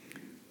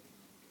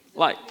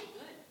 Let's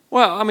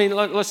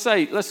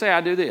say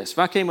I do this. If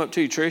I came up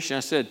to you, Trish, and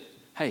I said,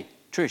 hey,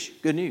 Trish,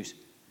 good news.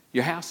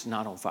 Your house is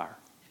not on fire.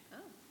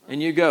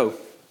 And you go,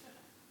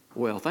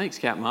 well, thanks,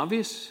 Captain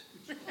Obvious.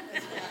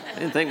 I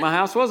didn't think my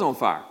house was on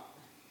fire.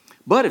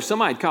 But if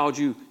somebody had called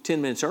you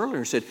 10 minutes earlier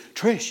and said,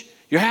 Trish,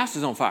 your house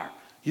is on fire,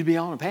 you'd be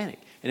all in a panic.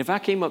 And if I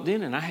came up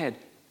then and I had,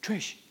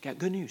 Trish, got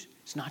good news.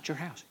 It's not your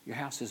house. Your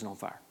house isn't on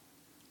fire.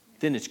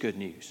 Then it's good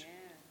news.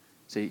 Yeah.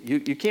 See,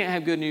 you can't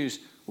have good news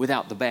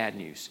without the bad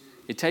news.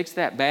 It takes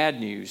that bad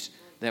news,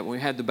 that when we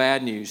have the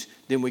bad news,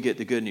 then we get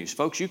the good news.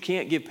 Folks, you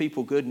can't give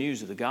people good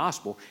news of the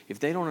gospel if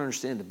they don't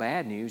understand the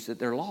bad news that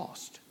they're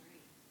lost.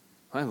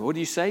 What are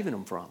you saving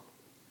them from?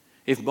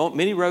 If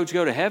many roads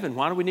go to heaven,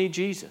 why do we need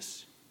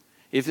Jesus?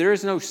 If there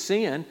is no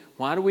sin,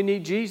 why do we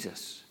need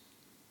Jesus?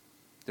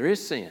 There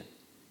is sin.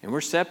 And we're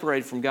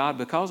separated from God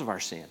because of our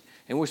sin.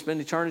 And we'll spend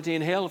eternity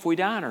in hell if we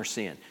die in our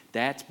sin.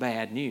 That's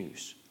bad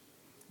news.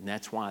 And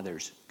that's why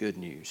there's good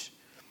news.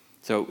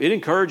 So it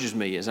encourages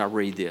me as I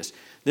read this.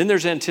 Then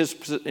there's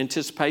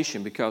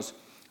anticipation because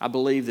I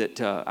believe that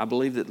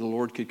the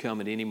Lord could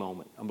come at any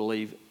moment.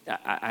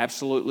 I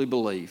absolutely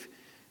believe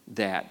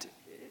that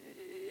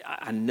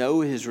I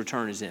know His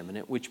return is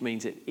imminent, which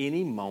means at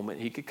any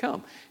moment He could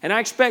come. And I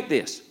expect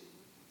this.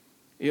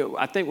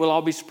 I think we'll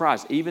all be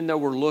surprised. Even though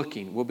we're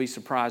looking, we'll be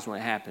surprised when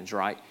it happens,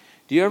 right?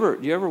 Do you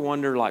ever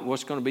wonder, like,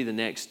 what's going to be the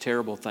next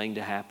terrible thing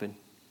to happen?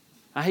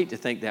 I hate to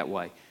think that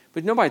way.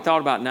 But nobody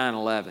thought about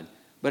 9/11.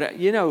 But,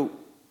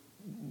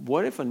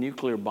 what if a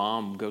nuclear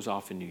bomb goes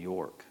off in New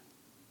York?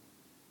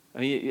 I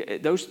mean,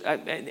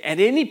 at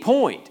any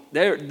point,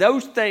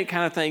 those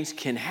kind of things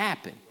can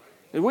happen.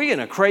 We're in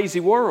a crazy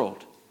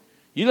world.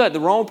 You let the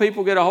wrong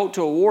people get a hold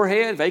to a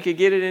warhead, they could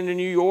get it into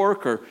New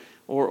York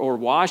or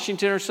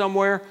Washington or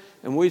somewhere,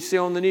 and we'd see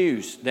on the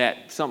news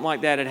that something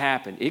like that had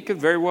happened. It could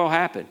very well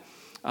happen.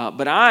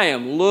 But I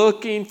am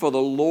looking for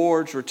the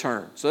Lord's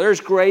return. So there's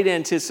great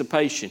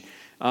anticipation.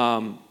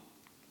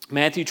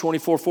 Matthew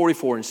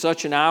 24:44, in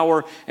such an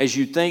hour as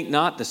you think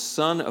not, the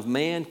Son of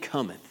Man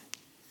cometh.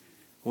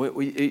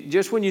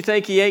 Just when you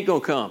think He ain't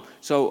going to come.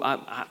 So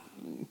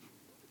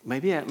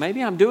maybe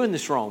I'm doing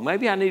this wrong.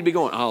 Maybe I need to be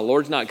going, oh,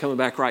 Lord's not coming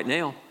back right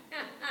now.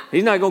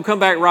 He's not going to come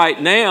back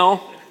right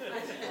now.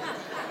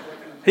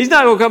 He's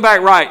not going to come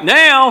back right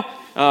now.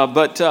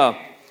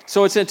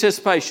 So it's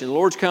anticipation. The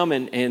Lord's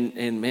coming,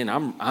 and man,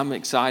 I'm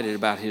excited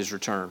about His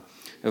return.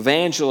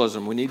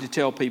 Evangelism, we need to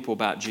tell people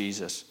about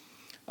Jesus.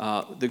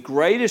 The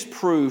greatest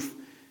proof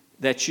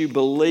that you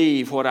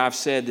believe what I've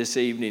said this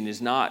evening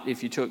is not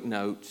if you took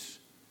notes,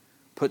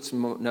 put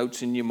some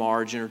notes in your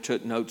margin or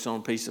took notes on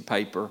a piece of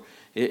paper.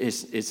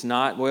 It's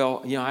not,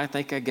 I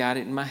think I got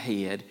it in my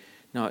head.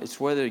 No, it's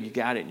whether you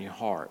got it in your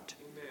heart.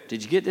 Amen.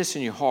 Did you get this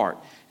in your heart?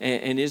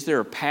 And is there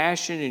a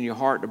passion in your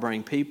heart to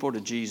bring people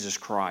to Jesus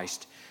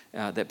Christ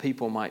that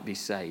people might be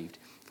saved?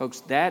 Folks,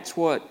 that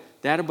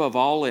above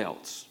all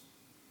else.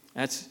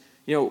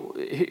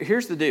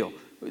 Here's the deal.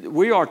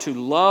 We are to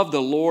love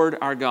the Lord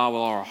our God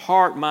with our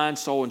heart, mind,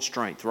 soul, and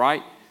strength,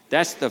 right?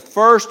 That's the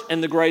first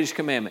and the greatest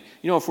commandment.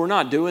 If we're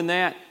not doing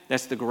that,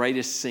 that's the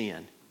greatest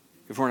sin,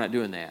 if we're not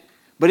doing that.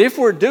 But if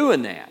we're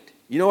doing that,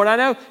 you know what I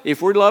know?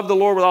 If we love the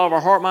Lord with all of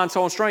our heart, mind,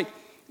 soul, and strength,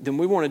 then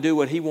we want to do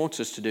what He wants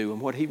us to do. And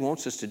what He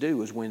wants us to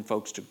do is win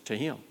folks to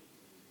Him.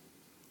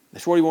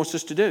 That's what He wants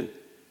us to do.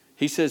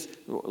 He says,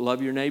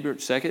 love your neighbor.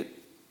 Second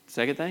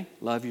thing,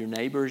 love your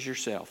neighbor as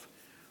yourself.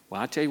 Well,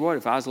 I tell you what,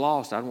 if I was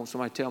lost, I'd want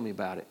somebody to tell me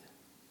about it.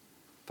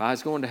 If I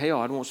was going to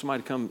hell, I'd want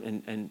somebody to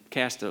come and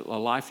cast a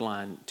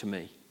lifeline to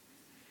me.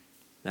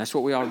 That's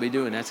what we ought to be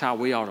doing. That's how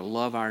we ought to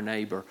love our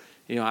neighbor.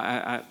 You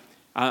know,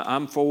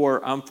 I'm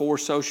for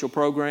social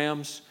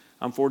programs.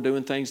 I'm for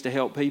doing things to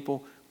help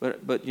people.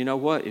 But you know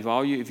what? If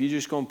you're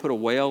just going to put a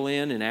well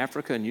in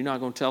Africa and you're not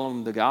going to tell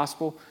them the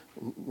gospel,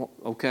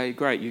 okay,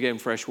 great. You gave them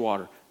fresh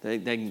water. They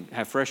can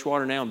have fresh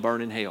water now and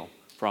burn in hell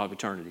for all of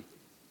eternity.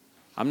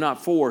 I'm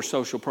not for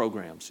social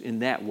programs in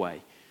that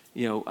way.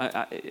 You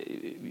know,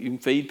 you can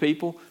feed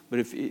people, but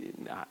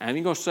I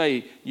ain't going to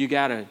say you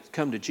got to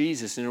come to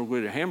Jesus and go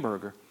get a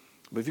hamburger.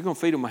 But if you're going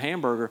to feed them a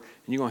hamburger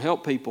and you're going to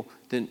help people,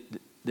 then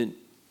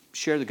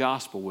share the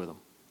gospel with them.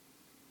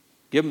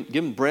 Give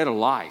them bread of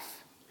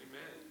life.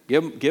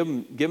 Amen.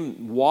 Give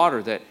them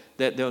water that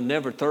they'll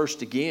never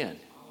thirst again.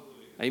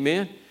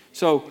 Amen.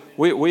 So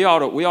we ought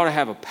to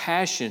have a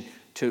passion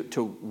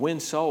to win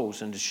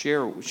souls and to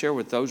share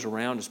with those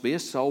around us. Be a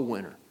soul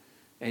winner.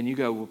 And you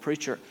go, well,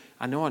 preacher,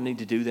 I know I need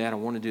to do that. I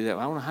want to do that.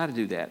 I don't know how to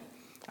do that.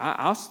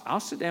 I'll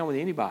sit down with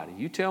anybody.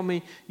 You tell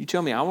me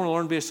I want to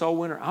learn to be a soul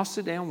winner. I'll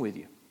sit down with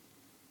you.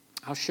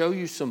 I'll show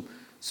you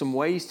some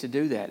ways to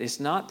do that. It's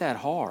not that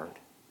hard.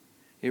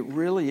 It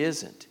really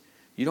isn't.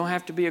 You don't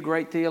have to be a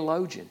great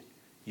theologian.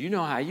 You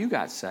know how you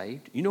got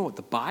saved. You know what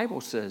the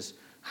Bible says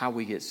how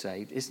we get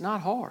saved. It's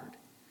not hard.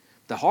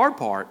 The hard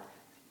part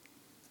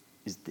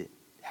is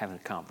having a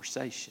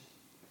conversation,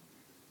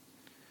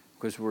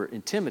 because we're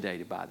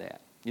intimidated by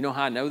that. You know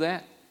how I know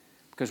that?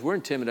 Because we're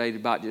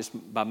intimidated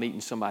by meeting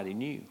somebody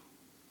new.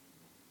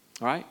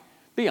 All right?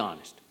 Be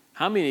honest.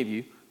 How many of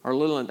you are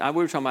we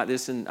were talking about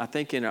this, and I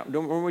think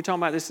weren't we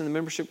talking about this in the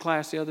membership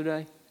class the other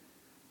day?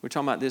 We're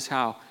talking about this,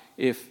 how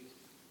if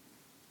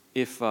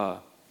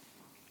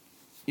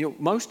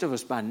most of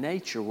us by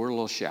nature, we're a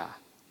little shy,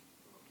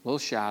 a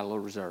little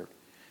reserved.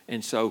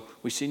 And so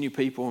we see new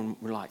people and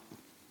we're like,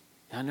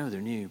 I know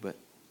they're new, but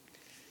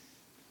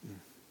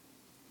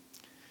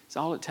it's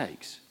all it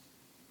takes.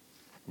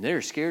 And they're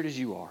as scared as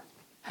you are.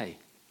 Hey,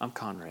 I'm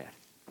Conrad.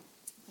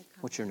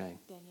 What's your name?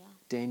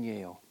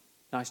 Danielle.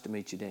 Nice to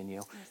meet you,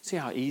 Danielle. See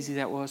how easy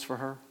that was for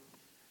her?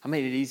 I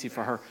made it easy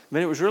for her. I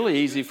mean, it was really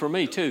easy for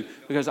me too,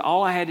 because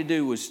all I had to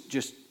do was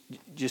just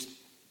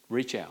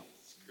reach out.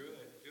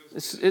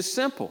 It's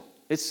simple.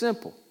 It's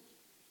simple.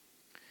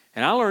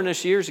 And I learned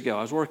this years ago.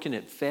 I was working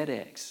at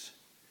FedEx.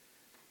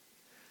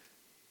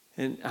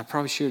 And I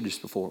probably shared this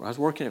before. I was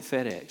working at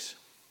FedEx,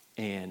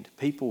 and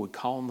people would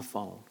call on the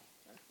phone.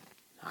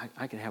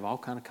 I could have all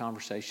kind of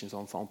conversations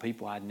on the phone.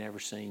 People I'd never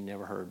seen,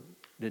 never heard,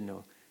 didn't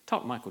know.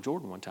 Talked to Michael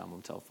Jordan one time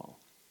on the telephone.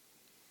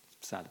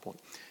 Beside the point.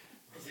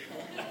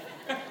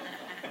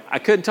 I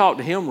couldn't talk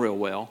to him real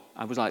well.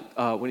 I was like,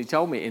 when he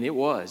told me, and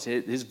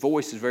his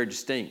voice is very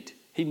distinct.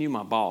 He knew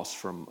my boss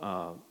from,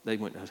 they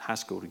went to high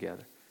school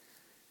together.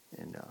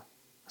 And I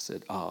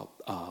said,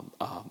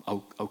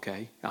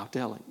 okay, I'll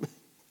tell him.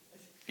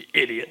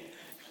 Idiot.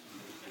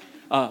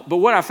 But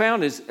what I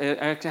found is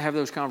I could have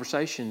those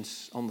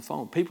conversations on the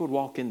phone. People would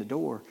walk in the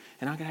door,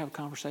 and I could have a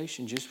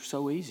conversation just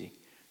so easy.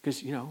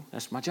 Because,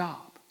 that's my job.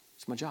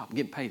 It's my job. I'm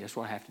getting paid. That's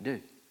what I have to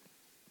do.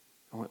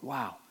 I went,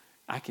 wow,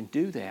 I can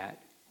do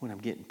that when I'm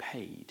getting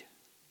paid.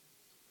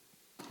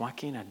 Why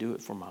can't I do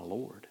it for my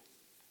Lord?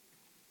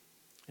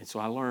 And so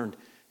I learned,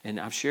 and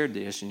I've shared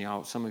this,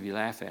 and some of you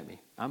laugh at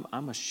me.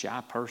 I'm a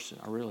shy person.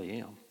 I really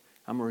am.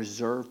 I'm a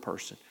reserved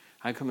person.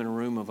 I come in a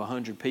room of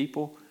 100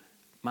 people.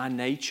 My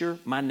nature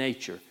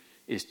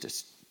is to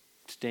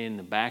stand in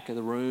the back of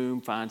the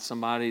room, find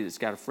somebody that's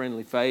got a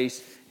friendly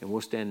face, and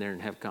we'll stand there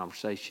and have a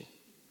conversation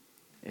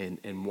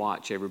and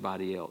watch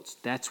everybody else.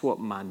 That's what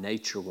my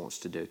nature wants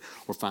to do.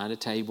 Or find a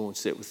table and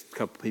sit with a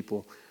couple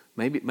people.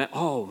 Maybe,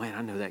 oh man,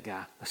 I know that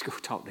guy. Let's go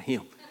talk to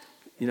him.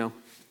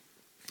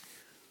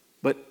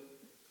 But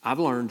I've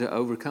learned to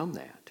overcome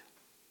that.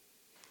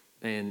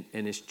 And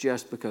it's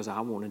just because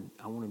I want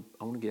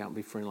to get out and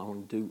be friendly. I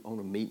want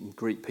to meet and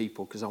greet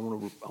people because I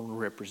want to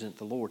represent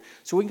the Lord.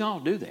 So we can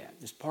all do that.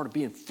 It's part of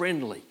being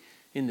friendly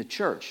in the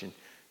church. And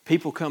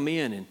people come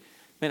in, and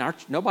man,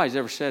 nobody's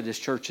ever said this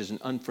church is an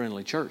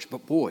unfriendly church.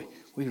 But boy,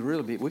 we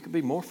could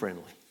be more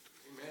friendly.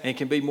 Amen. And it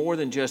can be more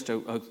than just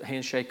a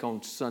handshake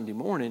on Sunday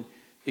morning.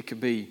 It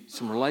could be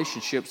some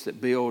relationships that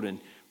build.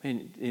 And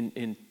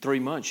in 3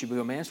 months, you'll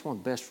be, man, that's one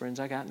of the best friends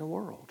I got in the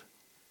world.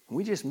 And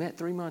we just met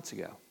 3 months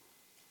ago.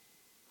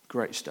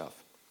 Great stuff.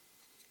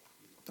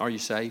 Are you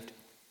saved?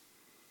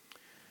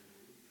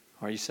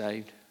 Are you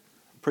saved?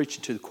 I'm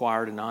preaching to the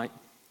choir tonight.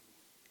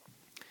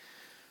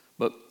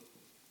 But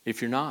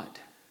if you're not,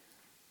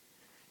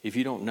 if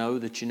you don't know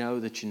that you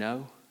know that you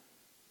know,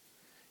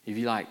 if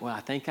you're like, well, I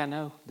think I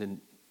know, then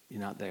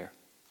you're not there.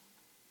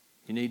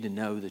 You need to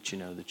know that you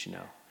know that you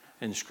know.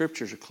 And the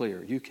scriptures are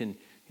clear.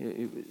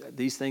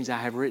 These things I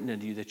have written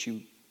unto you that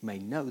you may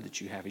know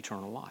that you have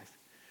eternal life.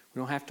 We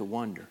don't have to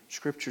wonder.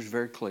 Scripture is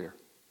very clear.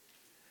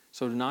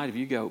 So tonight, if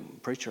you go,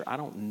 preacher, I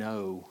don't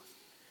know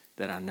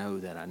that I know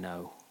that I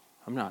know.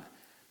 I'm not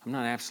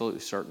absolutely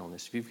certain on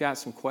this. If you've got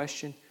some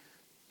question,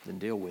 then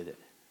deal with it.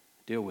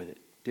 Deal with it.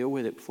 Deal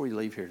with it before you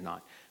leave here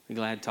tonight. I'll be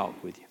glad to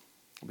talk with you.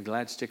 I'll be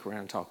glad to stick around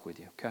and talk with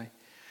you, okay?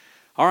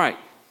 All right.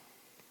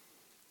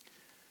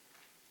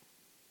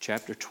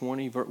 Chapter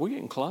 20, we're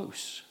getting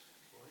close.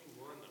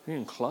 You're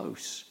getting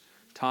close.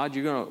 Todd, do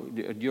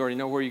you already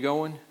know where you're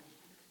going?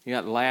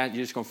 You're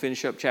just going to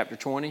finish up chapter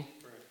 20?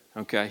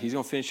 Okay, he's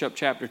going to finish up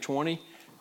chapter 20.